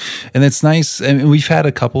 And it's nice. I mean, we've had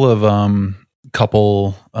a couple of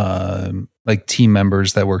like team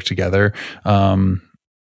members that work together.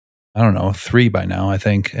 I don't know, 3 by now, I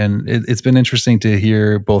think. And it's been interesting to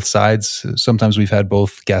hear both sides. Sometimes we've had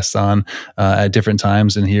both guests on at different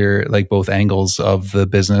times and hear like both angles of the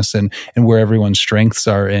business and where everyone's strengths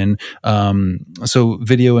are in. So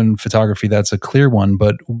video and photography, that's a clear one.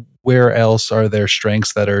 But where else are there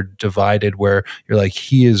strengths that are divided where you're like,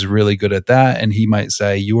 he is really good at that, and he might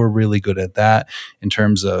say you're really good at that, in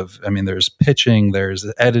terms of, I mean, there's pitching, there's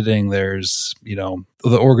editing, there's, you know,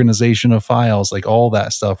 the organization of files, like all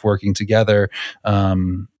that stuff working together.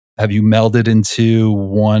 Have you melded into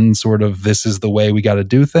one sort of, this is the way we got to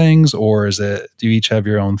do things, or is it, do you each have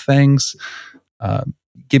your own things?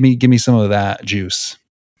 Give me some of that juice.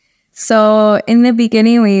 So in the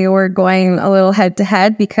beginning, we were going a little head to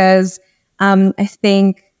head because I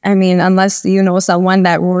think, I mean, unless you know someone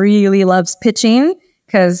that really loves pitching,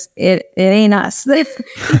 because it ain't us. Like,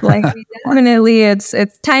 definitely, it's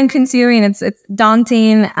time consuming. It's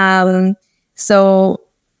daunting. So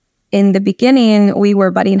in the beginning, we were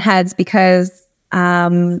butting heads because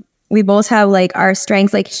we both have like our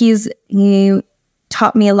strengths. Like he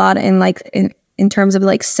taught me a lot in terms of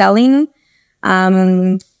like selling.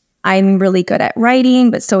 I'm really good at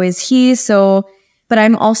writing, but so is he. So, but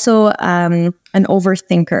I'm also an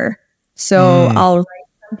overthinker. So I'll write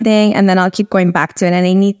something and then I'll keep going back to it, and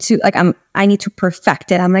I need to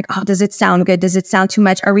perfect it. I'm like, oh, does it sound good? Does it sound too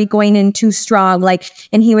much? Are we going in too strong? Like,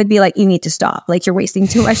 and he would be like, you need to stop. Like, you're wasting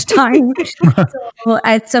too much time. So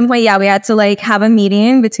at some point, we had to like have a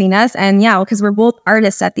meeting between us, and because we're both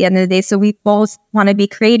artists at the end of the day. So we both want to be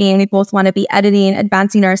creating. We both want to be editing,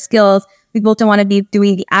 advancing our skills. We both don't want to be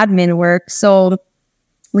doing the admin work. So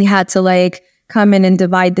we had to like come in and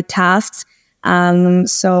divide the tasks.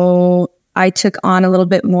 So I took on a little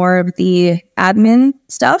bit more of the admin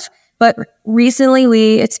stuff. But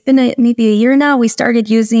recently, it's been maybe a year now, we started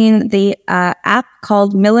using the app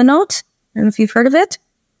called Milanote. I don't know if you've heard of it.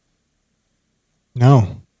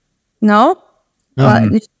 No?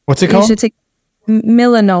 What's it called? You should take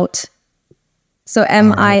Milanote. So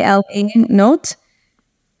Mila note.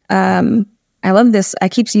 I love this. I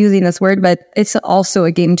keep using this word, but it's also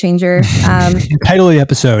a game changer. Title of the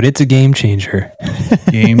episode, it's a game changer.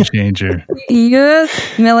 Game changer. Use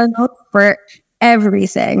Milanote for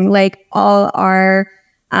everything. Like all our,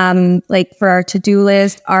 like for our to-do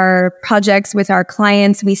list, our projects with our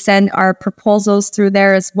clients, we send our proposals through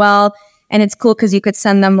there as well. And it's cool because you could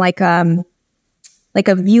send them like a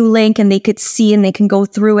view link, and they could see and they can go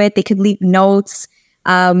through it. They could leave notes.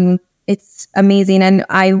 It's amazing. And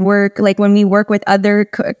I work, like when we work with other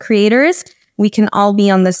creators, we can all be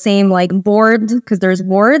on the same like board, because there's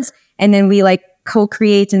boards, and then we like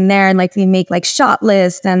co-create in there, and like we make like shot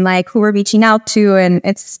lists and like who we're reaching out to, and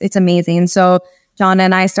it's amazing. So John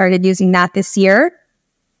and I started using that this year.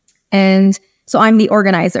 And so I'm the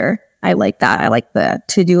organizer. I like that. I like the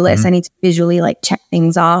to-do list. I need to visually like check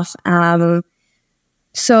things off.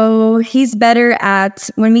 So he's better at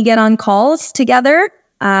when we get on calls together.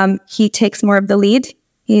 He takes more of the lead.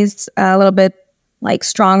 He's a little bit like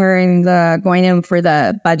stronger in the going in for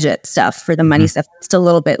the budget stuff, for the money stuff. It's a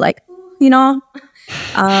little bit like, you know,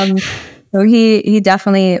 so he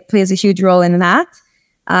definitely plays a huge role in that.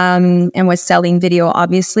 And with selling video,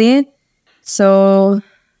 obviously. So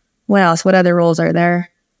what else? What other roles are there?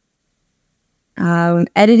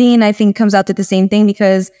 Editing, I think, comes out to the same thing,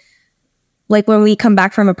 because like when we come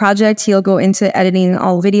back from a project, he'll go into editing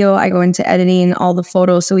all video. I go into editing all the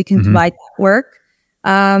photos, so we can divide that work.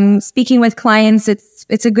 Speaking with clients,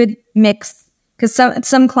 it's a good mix, because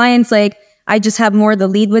some clients, like I just have more of the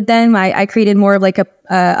lead with them. I created more of like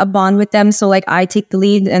a bond with them. So like I take the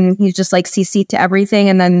lead and he's just like CC to everything.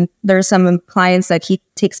 And then there's some clients that he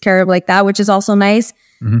takes care of like that, which is also nice,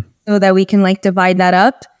 so that we can like divide that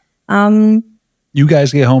up. You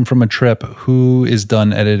guys get home from a trip. Who is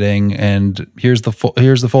done editing? And here's the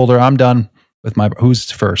folder. I'm done with my.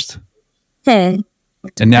 Who's first? And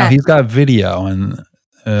now he's got video, and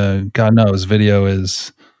God knows video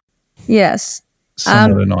is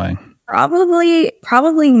somewhat annoying.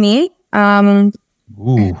 Probably me.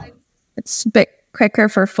 Ooh. It's a bit quicker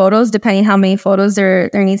for photos, depending how many photos there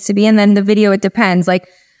needs to be, and then the video, it depends. Like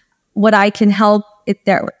what I can help it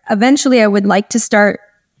there. Eventually, I would like to start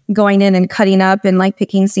going in and cutting up and like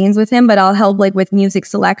picking scenes with him, but I'll help like with music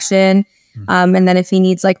selection. And then if he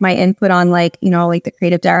needs like my input on like, you know, like the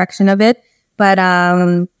creative direction of it. But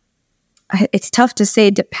it's tough to say.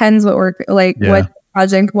 It depends what what the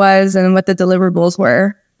project was and what the deliverables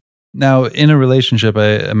were. Now, in a relationship,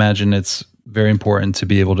 I imagine it's very important to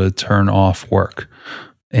be able to turn off work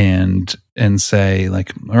and say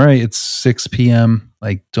like, all right, it's 6 p.m.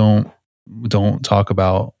 Like, don't talk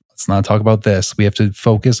about, let's not talk about this. We have to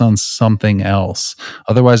focus on something else.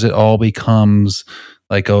 Otherwise, it all becomes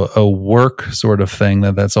like a work sort of thing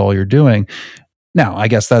that's all you're doing. Now, I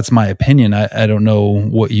guess that's my opinion. I don't know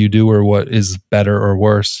what you do or what is better or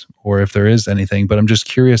worse, or if there is anything, but I'm just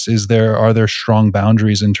curious, are there strong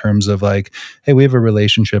boundaries in terms of like, hey, we have a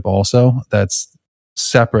relationship also that's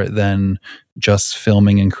separate than just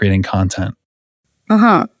filming and creating content?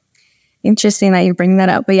 Uh-huh. Interesting that you bring that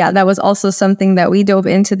up. But yeah, that was also something that we dove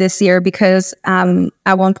into this year because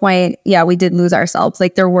at one point, we did lose ourselves.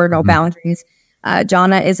 Like there were no boundaries.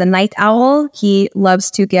 Jonna is a night owl. He loves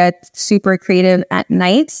to get super creative at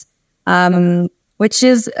night, which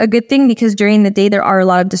is a good thing because during the day, there are a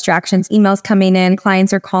lot of distractions, emails coming in,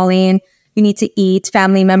 clients are calling, you need to eat,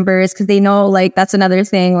 family members, because they know like that's another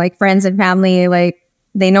thing, like friends and family, like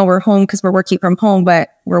they know we're home because we're working from home, but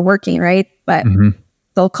we're working, right? But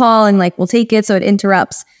they'll call and like we'll take it. So it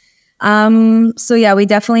interrupts. So yeah, we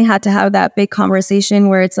definitely had to have that big conversation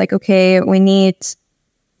where it's like, okay, we need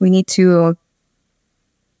to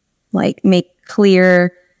like make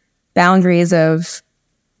clear boundaries of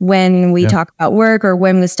when we talk about work or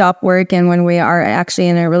when we stop work and when we are actually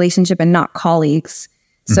in a relationship and not colleagues.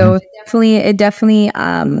 So it definitely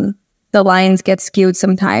the lines get skewed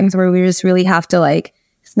sometimes where we just really have to like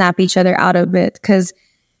snap each other out of it. Cause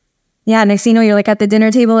next thing you know, you're like at the dinner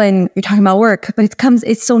table and you're talking about work, but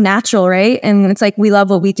it's so natural, right? And it's like, we love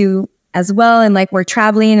what we do as well. And like we're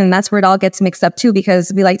traveling and that's where it all gets mixed up too,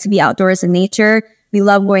 because we like to be outdoors in nature. We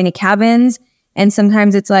love going to cabins. And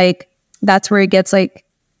sometimes it's like, that's where it gets like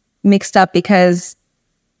mixed up because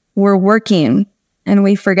we're working and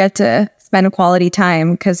we forget to spend quality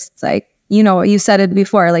time. Cause it's like, you said it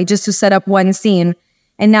before, like just to set up one scene.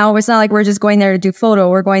 And now it's not like we're just going there to do photo.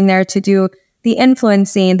 We're going there to do the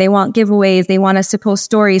influencing. They want giveaways. They want us to post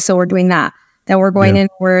stories. So we're doing that. Then we're going in,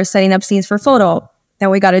 we're setting up scenes for photo. Then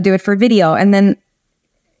we got to do it for video. And then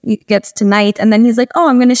it gets to night. And then he's like, oh,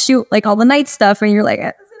 I'm going to shoot like all the night stuff. And you're like, does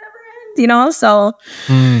it ever end? So.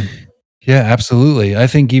 Yeah, absolutely. I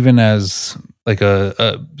think even as like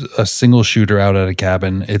a single shooter out at a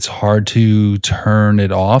cabin, it's hard to turn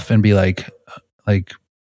it off and be like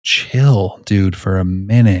chill, dude, for a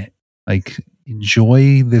minute. Like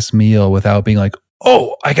enjoy this meal without being like,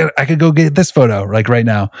 oh, I could go get this photo like right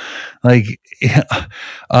now. Like,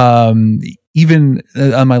 even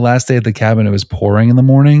on my last day at the cabin, it was pouring in the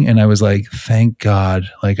morning and I was like, thank God,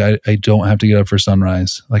 like I don't have to get up for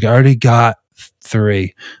sunrise. Like I already got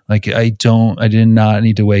 3. Like I did not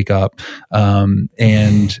need to wake up.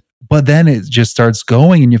 But then it just starts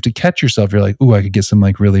going and you have to catch yourself. You're like, ooh, I could get some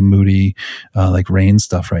like really moody, like rain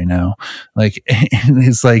stuff right now. Like, and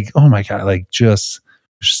it's like, oh my God, like just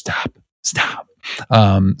stop.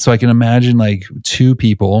 So I can imagine like 2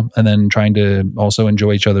 people and then trying to also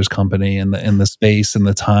enjoy each other's company and the space and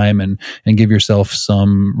the time and give yourself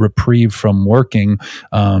some reprieve from working.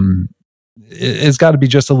 It's got to be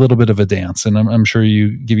just a little bit of a dance, and I'm sure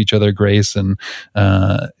you give each other grace and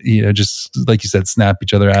just like you said, snap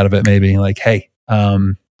each other out of it. Maybe like, hey,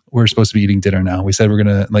 we're supposed to be eating dinner now. We said we're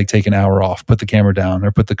gonna like take an hour off, put the camera down,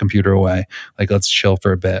 or put the computer away. Like let's chill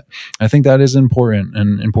for a bit. I think that is important,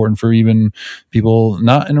 and important for even people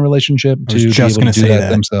not in a relationship to be able to do that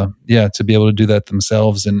themselves. Yeah, to be able to do that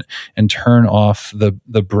themselves and turn off the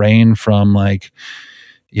brain from like,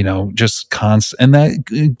 just constant.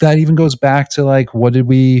 And that even goes back to like, what did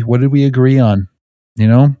we agree on?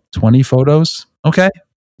 20 photos. Okay.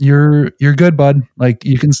 You're good, bud. Like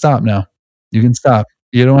you can stop now. You can stop.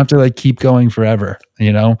 You don't have to like keep going forever,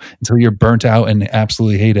 until you're burnt out and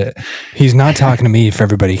absolutely hate it. He's not talking to me for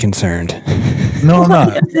everybody concerned. No,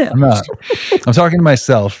 I'm not. I'm talking to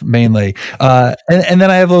myself mainly. And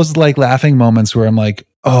then I have those like laughing moments where I'm like,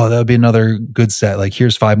 oh, that would be another good set. Like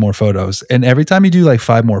here's 5 more photos. And every time you do like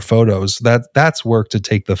 5 more photos, that's work to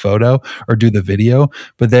take the photo or do the video.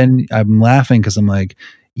 But then I'm laughing because I'm like,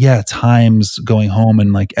 yeah, time's going home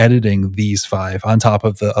and like editing these 5 on top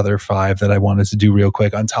of the other 5 that I wanted to do real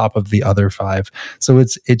quick on top of the other 5. So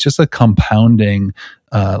it's just a compounding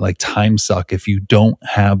like time suck if you don't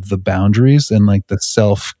have the boundaries and like the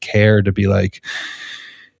self-care to be like,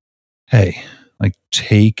 hey, like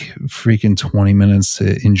take freaking 20 minutes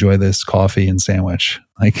to enjoy this coffee and sandwich.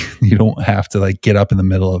 Like you don't have to like get up in the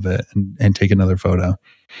middle of it and take another photo.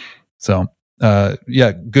 So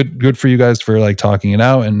good for you guys for like talking it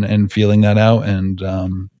out and feeling that out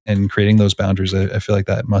and creating those boundaries. I feel like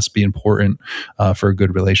that must be important for a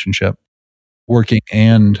good relationship, working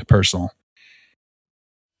and personal.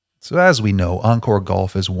 So as we know, Encore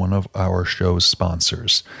Golf is one of our show's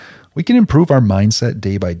sponsors. We can improve our mindset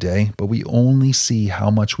day by day, but we only see how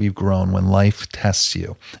much we've grown when life tests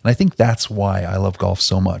you. And I think that's why I love golf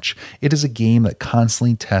so much. It is a game that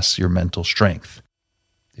constantly tests your mental strength.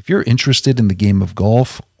 If you're interested in the game of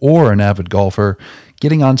golf or an avid golfer,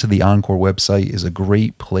 getting onto the Encore website is a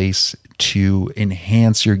great place to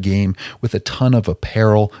enhance your game with a ton of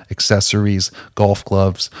apparel, accessories, golf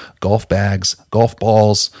gloves, golf bags, golf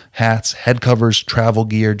balls, hats, head covers, travel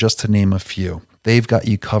gear, just to name a few. They've got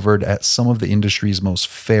you covered at some of the industry's most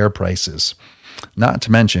fair prices. Not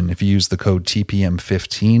to mention, if you use the code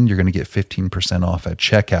TPM15, you're going to get 15% off at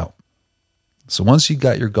checkout. So once you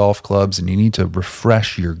got your golf clubs and you need to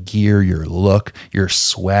refresh your gear, your look, your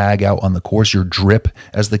swag out on the course, your drip,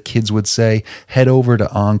 as the kids would say, head over to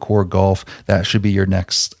Encore Golf. That should be your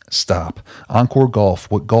next stop. Encore Golf,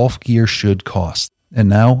 what golf gear should cost. And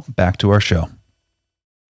now back to our show.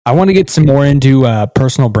 I want to get some more into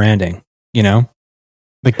personal branding, you know?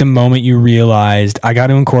 Like the moment you realized I got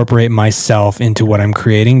to incorporate myself into what I'm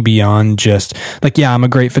creating beyond just like, yeah, I'm a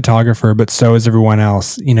great photographer, but so is everyone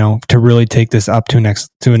else, you know, to really take this up to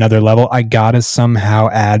another level, I got to somehow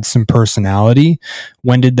add some personality.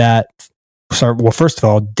 When did that start? Well, first of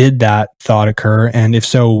all, did that thought occur? And if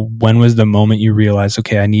so, when was the moment you realized,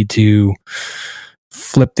 okay, I need to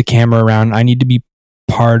flip the camera around. I need to be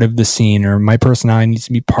part of the scene, or my personality needs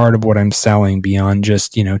to be part of what I'm selling beyond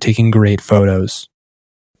just, you know, taking great photos.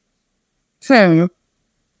 So,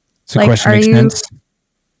 So like, question makes sense?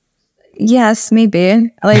 Yes,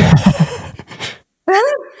 maybe.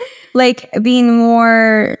 Like being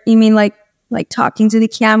more, you mean like talking to the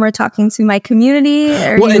camera, talking to my community?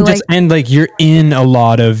 Or well, and like you're in a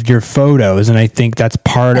lot of your photos, and I think that's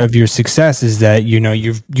part of your success is that, you know,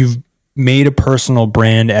 you've made a personal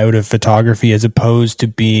brand out of photography as opposed to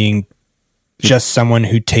being just someone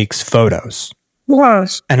who takes photos.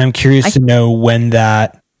 Yes. And I'm curious to know when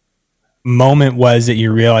that moment was that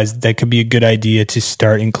you realized that could be a good idea to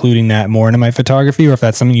start including that more into my photography, or if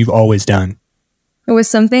that's something you've always done. It was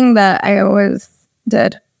something that I always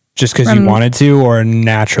did. Just because you wanted to, or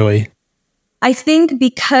naturally? I think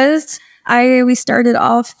because we started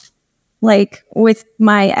off like with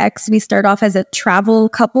my ex, we started off as a travel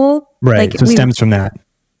couple. Right. Like so it stems from that.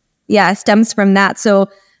 Yeah, it stems from that. So,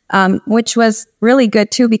 which was really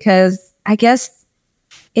good too, because I guess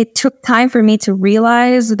it took time for me to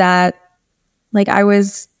realize that like I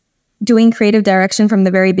was doing creative direction from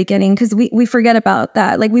the very beginning, because we forget about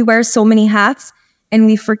that. Like we wear so many hats and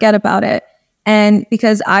we forget about it. And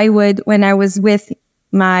because when I was with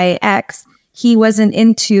my ex, he wasn't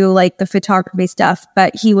into like the photography stuff,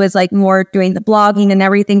 but he was like more doing the blogging and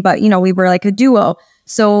everything. But, you know, we were like a duo.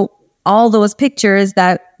 So all those pictures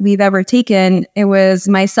that we've ever taken, it was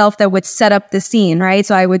myself that would set up the scene, right?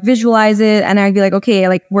 So I would visualize it and I'd be like, okay,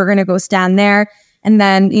 like we're going to go stand there. And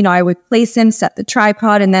then, you know, I would place him, set the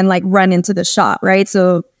tripod, and then like run into the shot, right?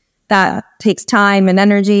 So that takes time and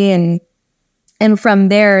energy. And from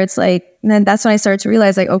there, it's like, then that's when I started to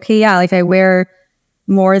realize like, okay, yeah, like I wear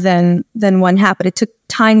more than one hat, but it took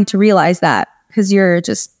time to realize that, because you're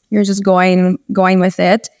just going with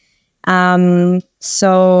it.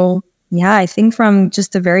 So yeah, I think from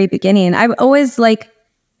just the very beginning, I've always like,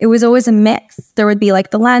 it was always a mix. There would be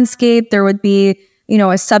like the landscape, there would be, you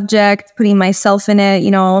know, a subject, putting myself in it,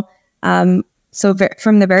 you know. So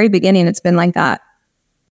from the very beginning, it's been like that.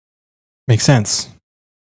 Makes sense.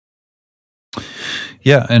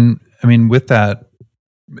 Yeah. And I mean, with that,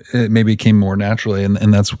 it maybe came more naturally. And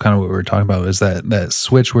that's kind of what we were talking about, is that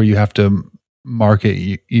switch where you have to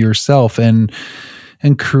market yourself and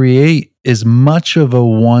create as much of a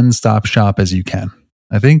one-stop shop as you can.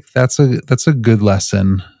 I think that's a good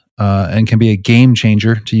lesson. And can be a game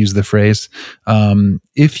changer, to use the phrase.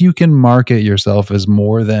 If you can market yourself as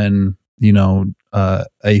more than, you know,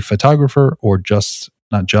 a photographer, or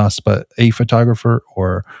not just, but a photographer,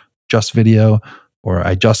 or just video, or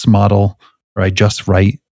I just model, or I just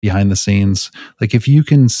write behind the scenes. Like if you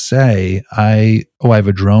can say, I have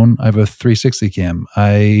a drone, I have a 360 cam,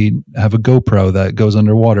 I have a GoPro that goes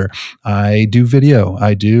underwater, I do video,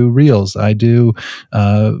 I do reels, I do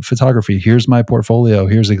photography, here's my portfolio,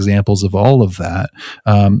 here's examples of all of that.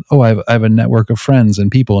 I have a network of friends and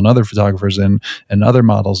people and other photographers and other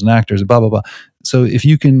models and actors, blah, blah, blah. So if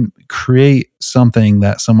you can create something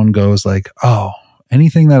that someone goes like, oh,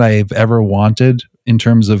 anything that I've ever wanted in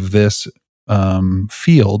terms of this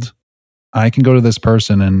field, I can go to this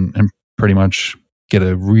person and pretty much get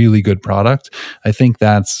a really good product. I think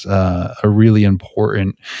that's a really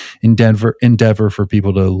important endeavor for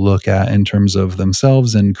people to look at in terms of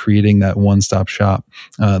themselves and creating that one-stop shop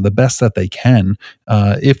the best that they can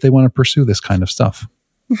if they want to pursue this kind of stuff.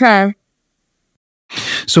 Okay.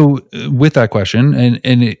 So with that question,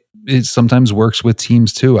 and it sometimes works with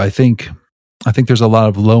teams too. I think there's a lot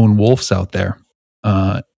of lone wolves out there,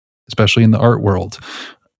 especially in the art world.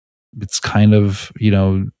 it's kind of,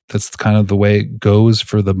 that's kind of the way it goes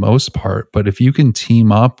for the most part. But if you can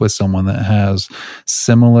team up with someone that has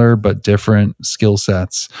similar but different skill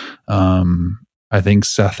sets, I think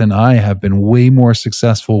Seth and I have been way more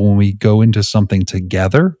successful when we go into something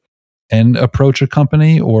together and approach a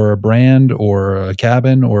company or a brand or a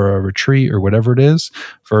cabin or a retreat or whatever it is,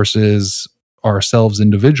 versus ourselves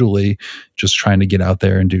individually just trying to get out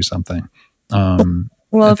there and do something. Well,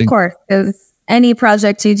 of course, because any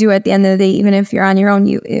project you do at the end of the day, even if you're on your own,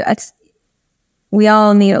 we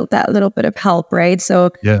all need that little bit of help, right?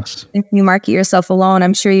 So yes, if you market yourself alone,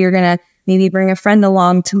 I'm sure you're going to maybe bring a friend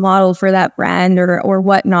along to model for that brand or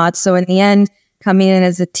whatnot. So in the end, coming in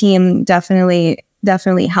as a team definitely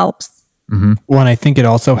helps. Mm-hmm. Well, and I think it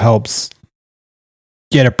also helps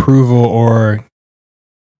get approval or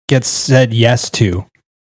get said yes to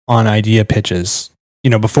on idea pitches,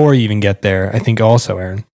 before you even get there. I think also,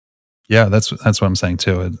 Aaron. Yeah, that's what I'm saying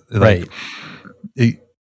too. Right.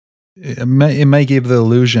 It may give the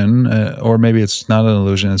illusion, or maybe it's not an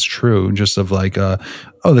illusion, it's true, just of like,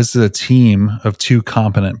 this is a team of two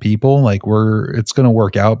competent people. Like it's going to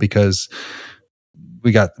work out because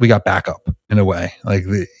we got backup in a way. Like,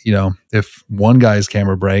 if one guy's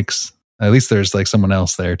camera breaks, at least there's like someone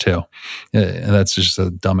else there too. And that's just a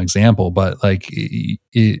dumb example, but like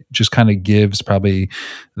it just kind of gives probably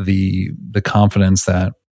the confidence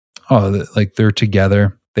that, like they're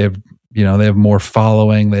together. They have more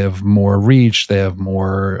following, they have more reach, they have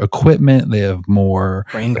more equipment, they have more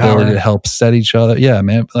ability to help set each other. Yeah,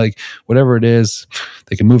 man, like whatever it is,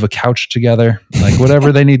 they can move a couch together, like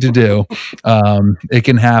whatever they need to do. It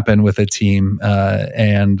can happen with a team.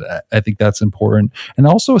 And I think that's important. And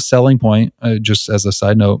also a selling point, just as a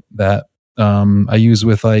side note, that I use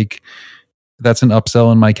with like, that's an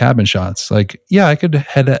upsell in my cabin shots. Like, yeah, I could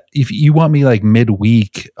if you want me like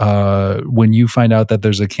midweek, when you find out that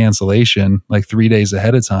there's a cancellation, like 3 days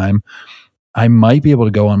ahead of time, I might be able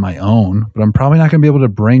to go on my own, but I'm probably not going to be able to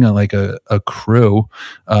bring a crew,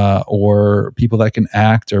 or people that can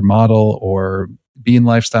act or model or be in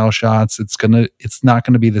lifestyle shots. It's not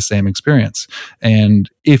going to be the same experience. And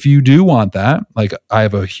if you do want that, like I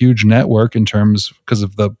have a huge network because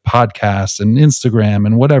of the podcast and Instagram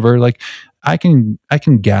and whatever, like I can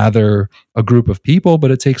gather a group of people, but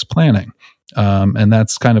it takes planning. And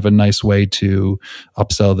that's kind of a nice way to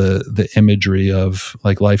upsell the imagery of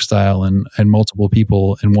like lifestyle and multiple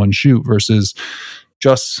people in one shoot versus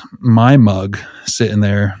just my mug sitting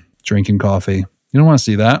there drinking coffee. You don't want to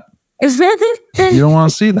see that. You don't want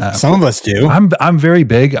to see that. Some of us do. I'm very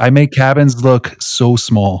big. I make cabins look so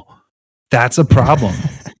small. That's a problem.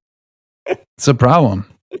 It's a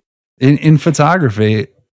problem. In photography,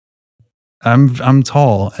 I'm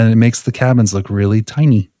tall and it makes the cabins look really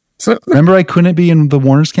tiny. Remember I couldn't be in the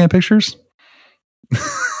Warner's Camp pictures?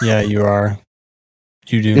 Yeah, you are.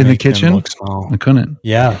 You do in the kitchen. Look small. I couldn't.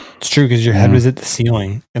 Yeah, it's true because your head was at the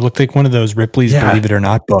ceiling. It looked like one of those Ripley's Believe It or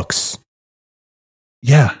Not books.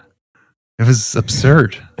 Yeah, it was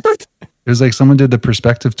absurd. It was like someone did the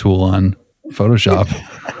perspective tool on Photoshop.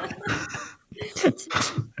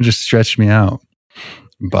 It just stretched me out.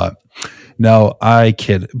 But no, I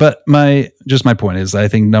kid. But my point is, I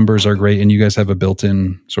think numbers are great, and you guys have a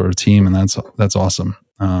built-in sort of team, and that's awesome.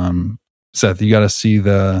 Seth, you got to see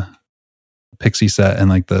the Pixie set and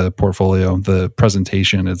like the portfolio, the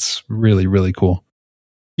presentation. It's really, really cool.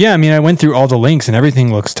 Yeah, I mean, I went through all the links, and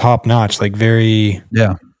everything looks top notch, like very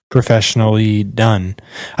professionally done.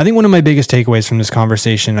 I think one of my biggest takeaways from this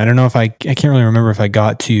conversation, I don't know if I can't really remember if I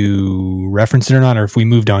got to reference it or not, or if we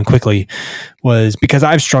moved on quickly, was because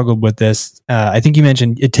I've struggled with this. I think you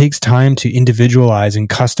mentioned it takes time to individualize and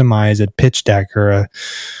customize a pitch deck or a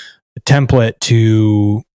template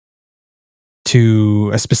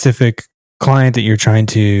to a specific client that you're trying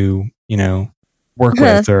to, work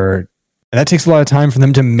with, or that takes a lot of time for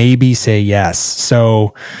them to maybe say yes.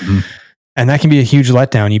 So, and that can be a huge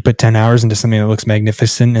letdown. You put 10 hours into something that looks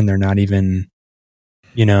magnificent and they're not even,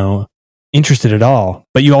 interested at all.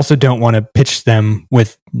 But you also don't want to pitch them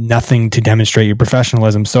with nothing to demonstrate your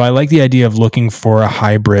professionalism. So I like the idea of looking for a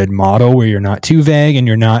hybrid model where you're not too vague and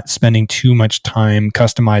you're not spending too much time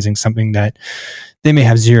customizing something that they may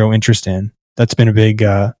have zero interest in. That's been a big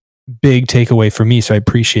takeaway for me. So I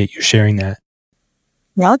appreciate you sharing that.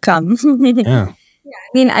 Welcome. Yeah. I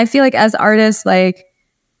mean, I feel like as artists, like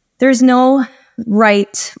there's no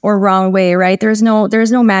right or wrong way, right? There's no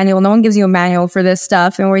manual. No one gives you a manual for this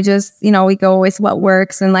stuff. And we're just, we go with what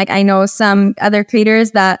works. And like, I know some other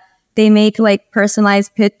creators that they make like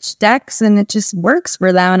personalized pitch decks and it just works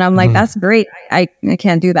for them. And I'm like, that's great. I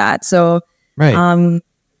can't do that. So, right.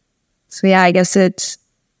 So yeah, I guess I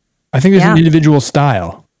think there's an individual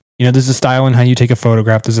style. there's a style in how you take a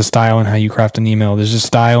photograph. There's a style in how you craft an email. There's a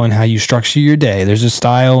style in how you structure your day. There's a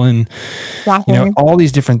style in, all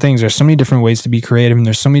these different things. There's so many different ways to be creative, and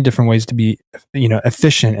there's so many different ways to be,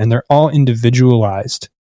 efficient, and they're all individualized.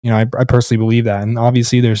 I personally believe that. And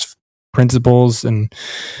obviously there's principles and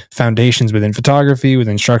foundations within photography,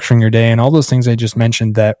 within structuring your day, and all those things I just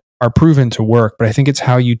mentioned that are proven to work. But I think it's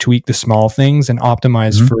how you tweak the small things and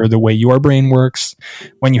optimize for the way your brain works,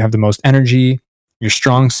 when you have the most energy, your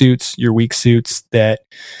strong suits, your weak suits, that,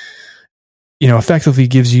 effectively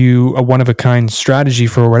gives you a one-of-a-kind strategy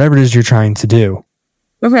for whatever it is you're trying to do.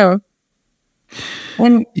 Okay.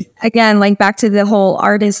 And again, like back to the whole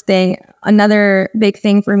artist thing, another big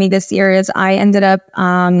thing for me this year is I ended up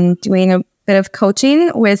doing a bit of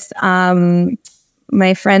coaching with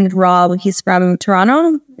my friend Rob. He's from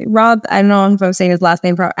Toronto. Rob, I don't know if I'm saying his last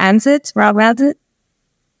name, Rob Ansit.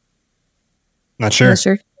 Not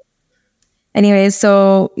sure. Anyways,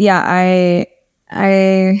 so yeah, I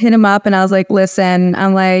hit him up and I was like, listen,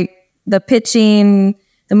 I'm like the pitching,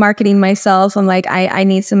 the marketing myself. I'm like, I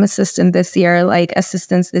need some assistance this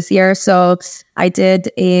year. So I did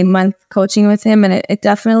a month coaching with him, and it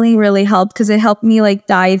definitely really helped, because it helped me like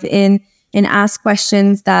dive in and ask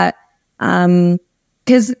questions that,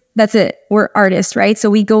 because that's it. We're artists, right? So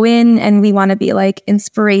we go in and we want to be like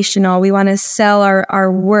inspirational. We want to sell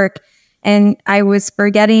our work. And I was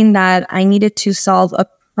forgetting that I needed to solve a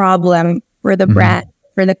problem for the brand,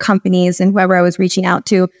 for the companies, and whoever I was reaching out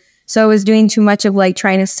to. So I was doing too much of like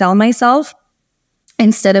trying to sell myself,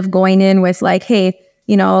 instead of going in with like, hey,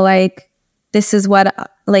 like this is what,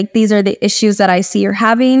 like, these are the issues that I see you're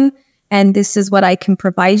having, and this is what I can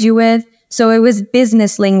provide you with. So it was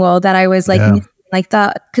business lingo that I was like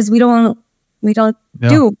that, because we don't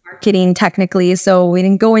do marketing technically. So we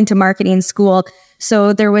didn't go into marketing school.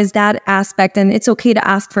 So there was that aspect, and it's okay to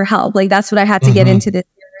ask for help. Like that's what I had to get into this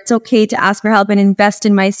year. It's okay to ask for help and invest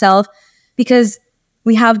in myself, because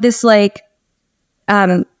we have this like, I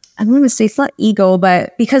don't want to say it's not ego,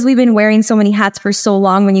 but because we've been wearing so many hats for so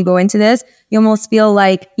long, when you go into this, you almost feel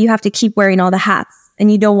like you have to keep wearing all the hats,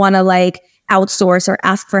 and you don't want to like outsource or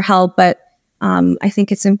ask for help. But I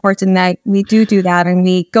think it's important that we do that, and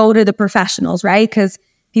we go to the professionals, right? Because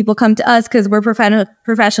people come to us because we're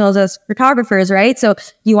professionals as photographers, right? So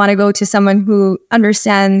you want to go to someone who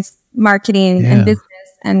understands marketing and business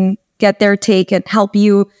and get their take and help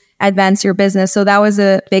you advance your business. So that was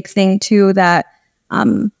a big thing too, that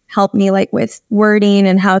helped me like with wording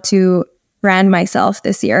and how to brand myself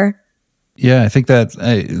this year. Yeah, I think that's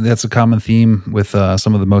a common theme with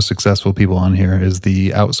some of the most successful people on here, is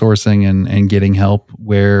the outsourcing and getting help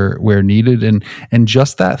where needed, and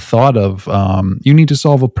just that thought of you need to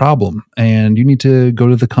solve a problem, and you need to go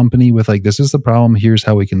to the company with like, this is the problem, here's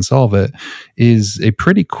how we can solve it, is a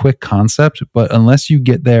pretty quick concept. But unless you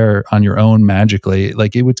get there on your own magically,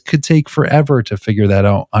 like could take forever to figure that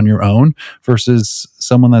out on your own, versus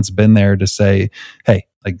someone that's been there to say, hey,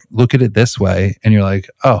 like look at it this way, and you're like,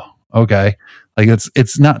 oh, okay, like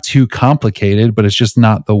it's not too complicated, but it's just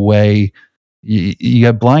not the way you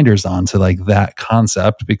get blinders on to like that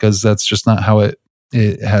concept, because that's just not how it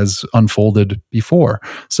has unfolded before.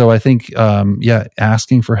 So I think,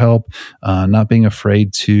 asking for help, not being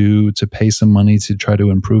afraid to pay some money to try to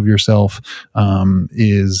improve yourself,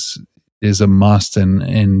 is a must,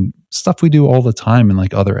 and stuff we do all the time in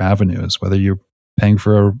like other avenues, whether you're paying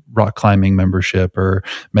for a rock climbing membership or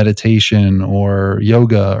meditation or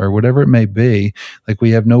yoga or whatever it may be. Like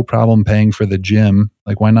we have no problem paying for the gym.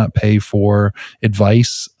 Like why not pay for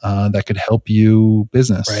advice that could help you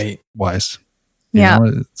business wise? Yeah.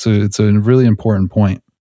 It's a really important point.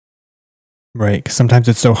 Right. 'Cause sometimes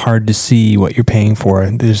it's so hard to see what you're paying for.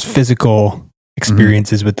 There's physical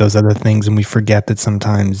experiences with those other things, and we forget that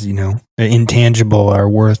sometimes, the intangible are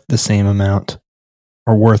worth the same amount,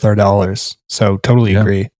 or worth our dollars. So totally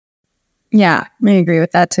agree. Yeah, I agree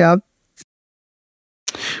with that too.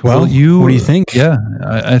 Well, what do you think? Yeah,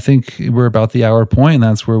 I think we're about the hour point, and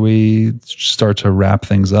that's where we start to wrap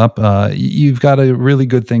things up. You've got a really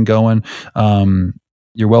good thing going.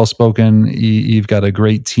 You're well-spoken. You've got a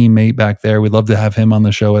great teammate back there. We'd love to have him on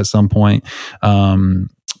the show at some point.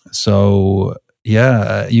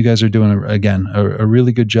 You guys are doing, again, a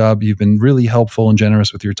really good job. You've been really helpful and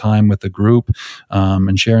generous with your time with the group,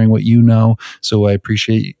 and sharing what you know. So I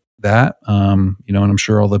appreciate that. And I'm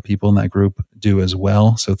sure all the people in that group do as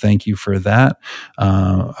well. So thank you for that.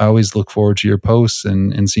 I always look forward to your posts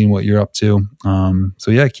and seeing what you're up to.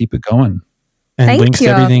 Keep it going. And thank links to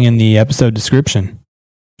everything in the episode description,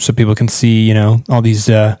 so people can see, all these,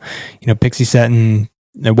 Pixieset and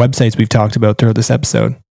the websites we've talked about throughout this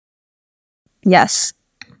episode. Yes.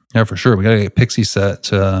 Yeah, for sure. We got to get Pixie set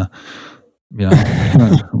to,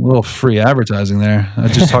 a little free advertising there. I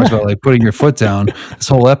just talked about like putting your foot down this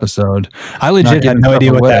whole episode. I legit had no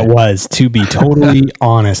idea what that was, to be totally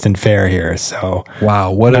honest and fair here. So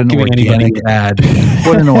wow, what an organic ad.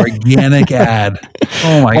 What an organic ad.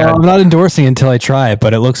 Oh my God. I'm not endorsing until I try it,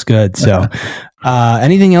 but it looks good. So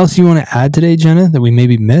anything else you want to add today, Jenna, that we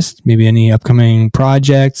maybe missed? Maybe any upcoming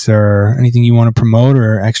projects or anything you want to promote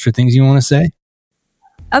or extra things you want to say?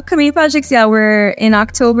 Upcoming projects, yeah, we're in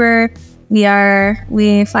October. We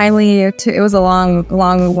finally, it was a long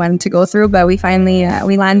one to go through, but we finally,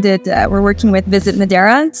 we landed, we're working with Visit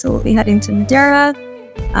Madeira. So we'll be heading to Madeira.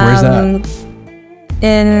 Where's that?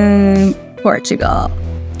 In Portugal.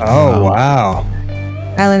 Oh, wow.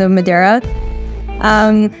 Island of Madeira.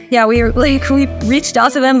 Yeah, we reached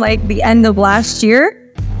out to them like the end of last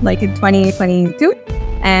year, like in 2022.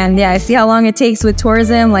 And yeah, I see how long it takes with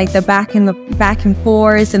tourism, like the back and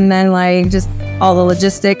forth, and then like just all the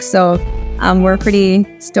logistics. So we're pretty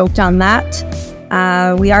stoked on that.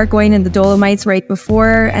 We are going in the Dolomites right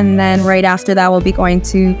before, and then right after that, we'll be going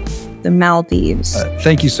to the Maldives.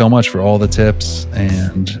 Thank you so much for all the tips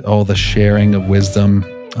and all the sharing of wisdom.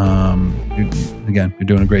 Again, you're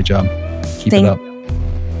doing a great job. Keep it up.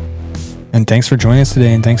 And thanks for joining us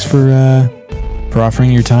today, and thanks for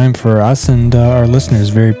offering your time for us and our listeners.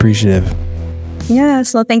 Very appreciative. Yeah,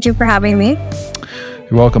 so thank you for having me.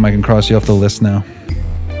 You're welcome. I can cross you off the list now.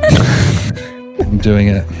 I'm doing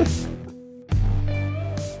it.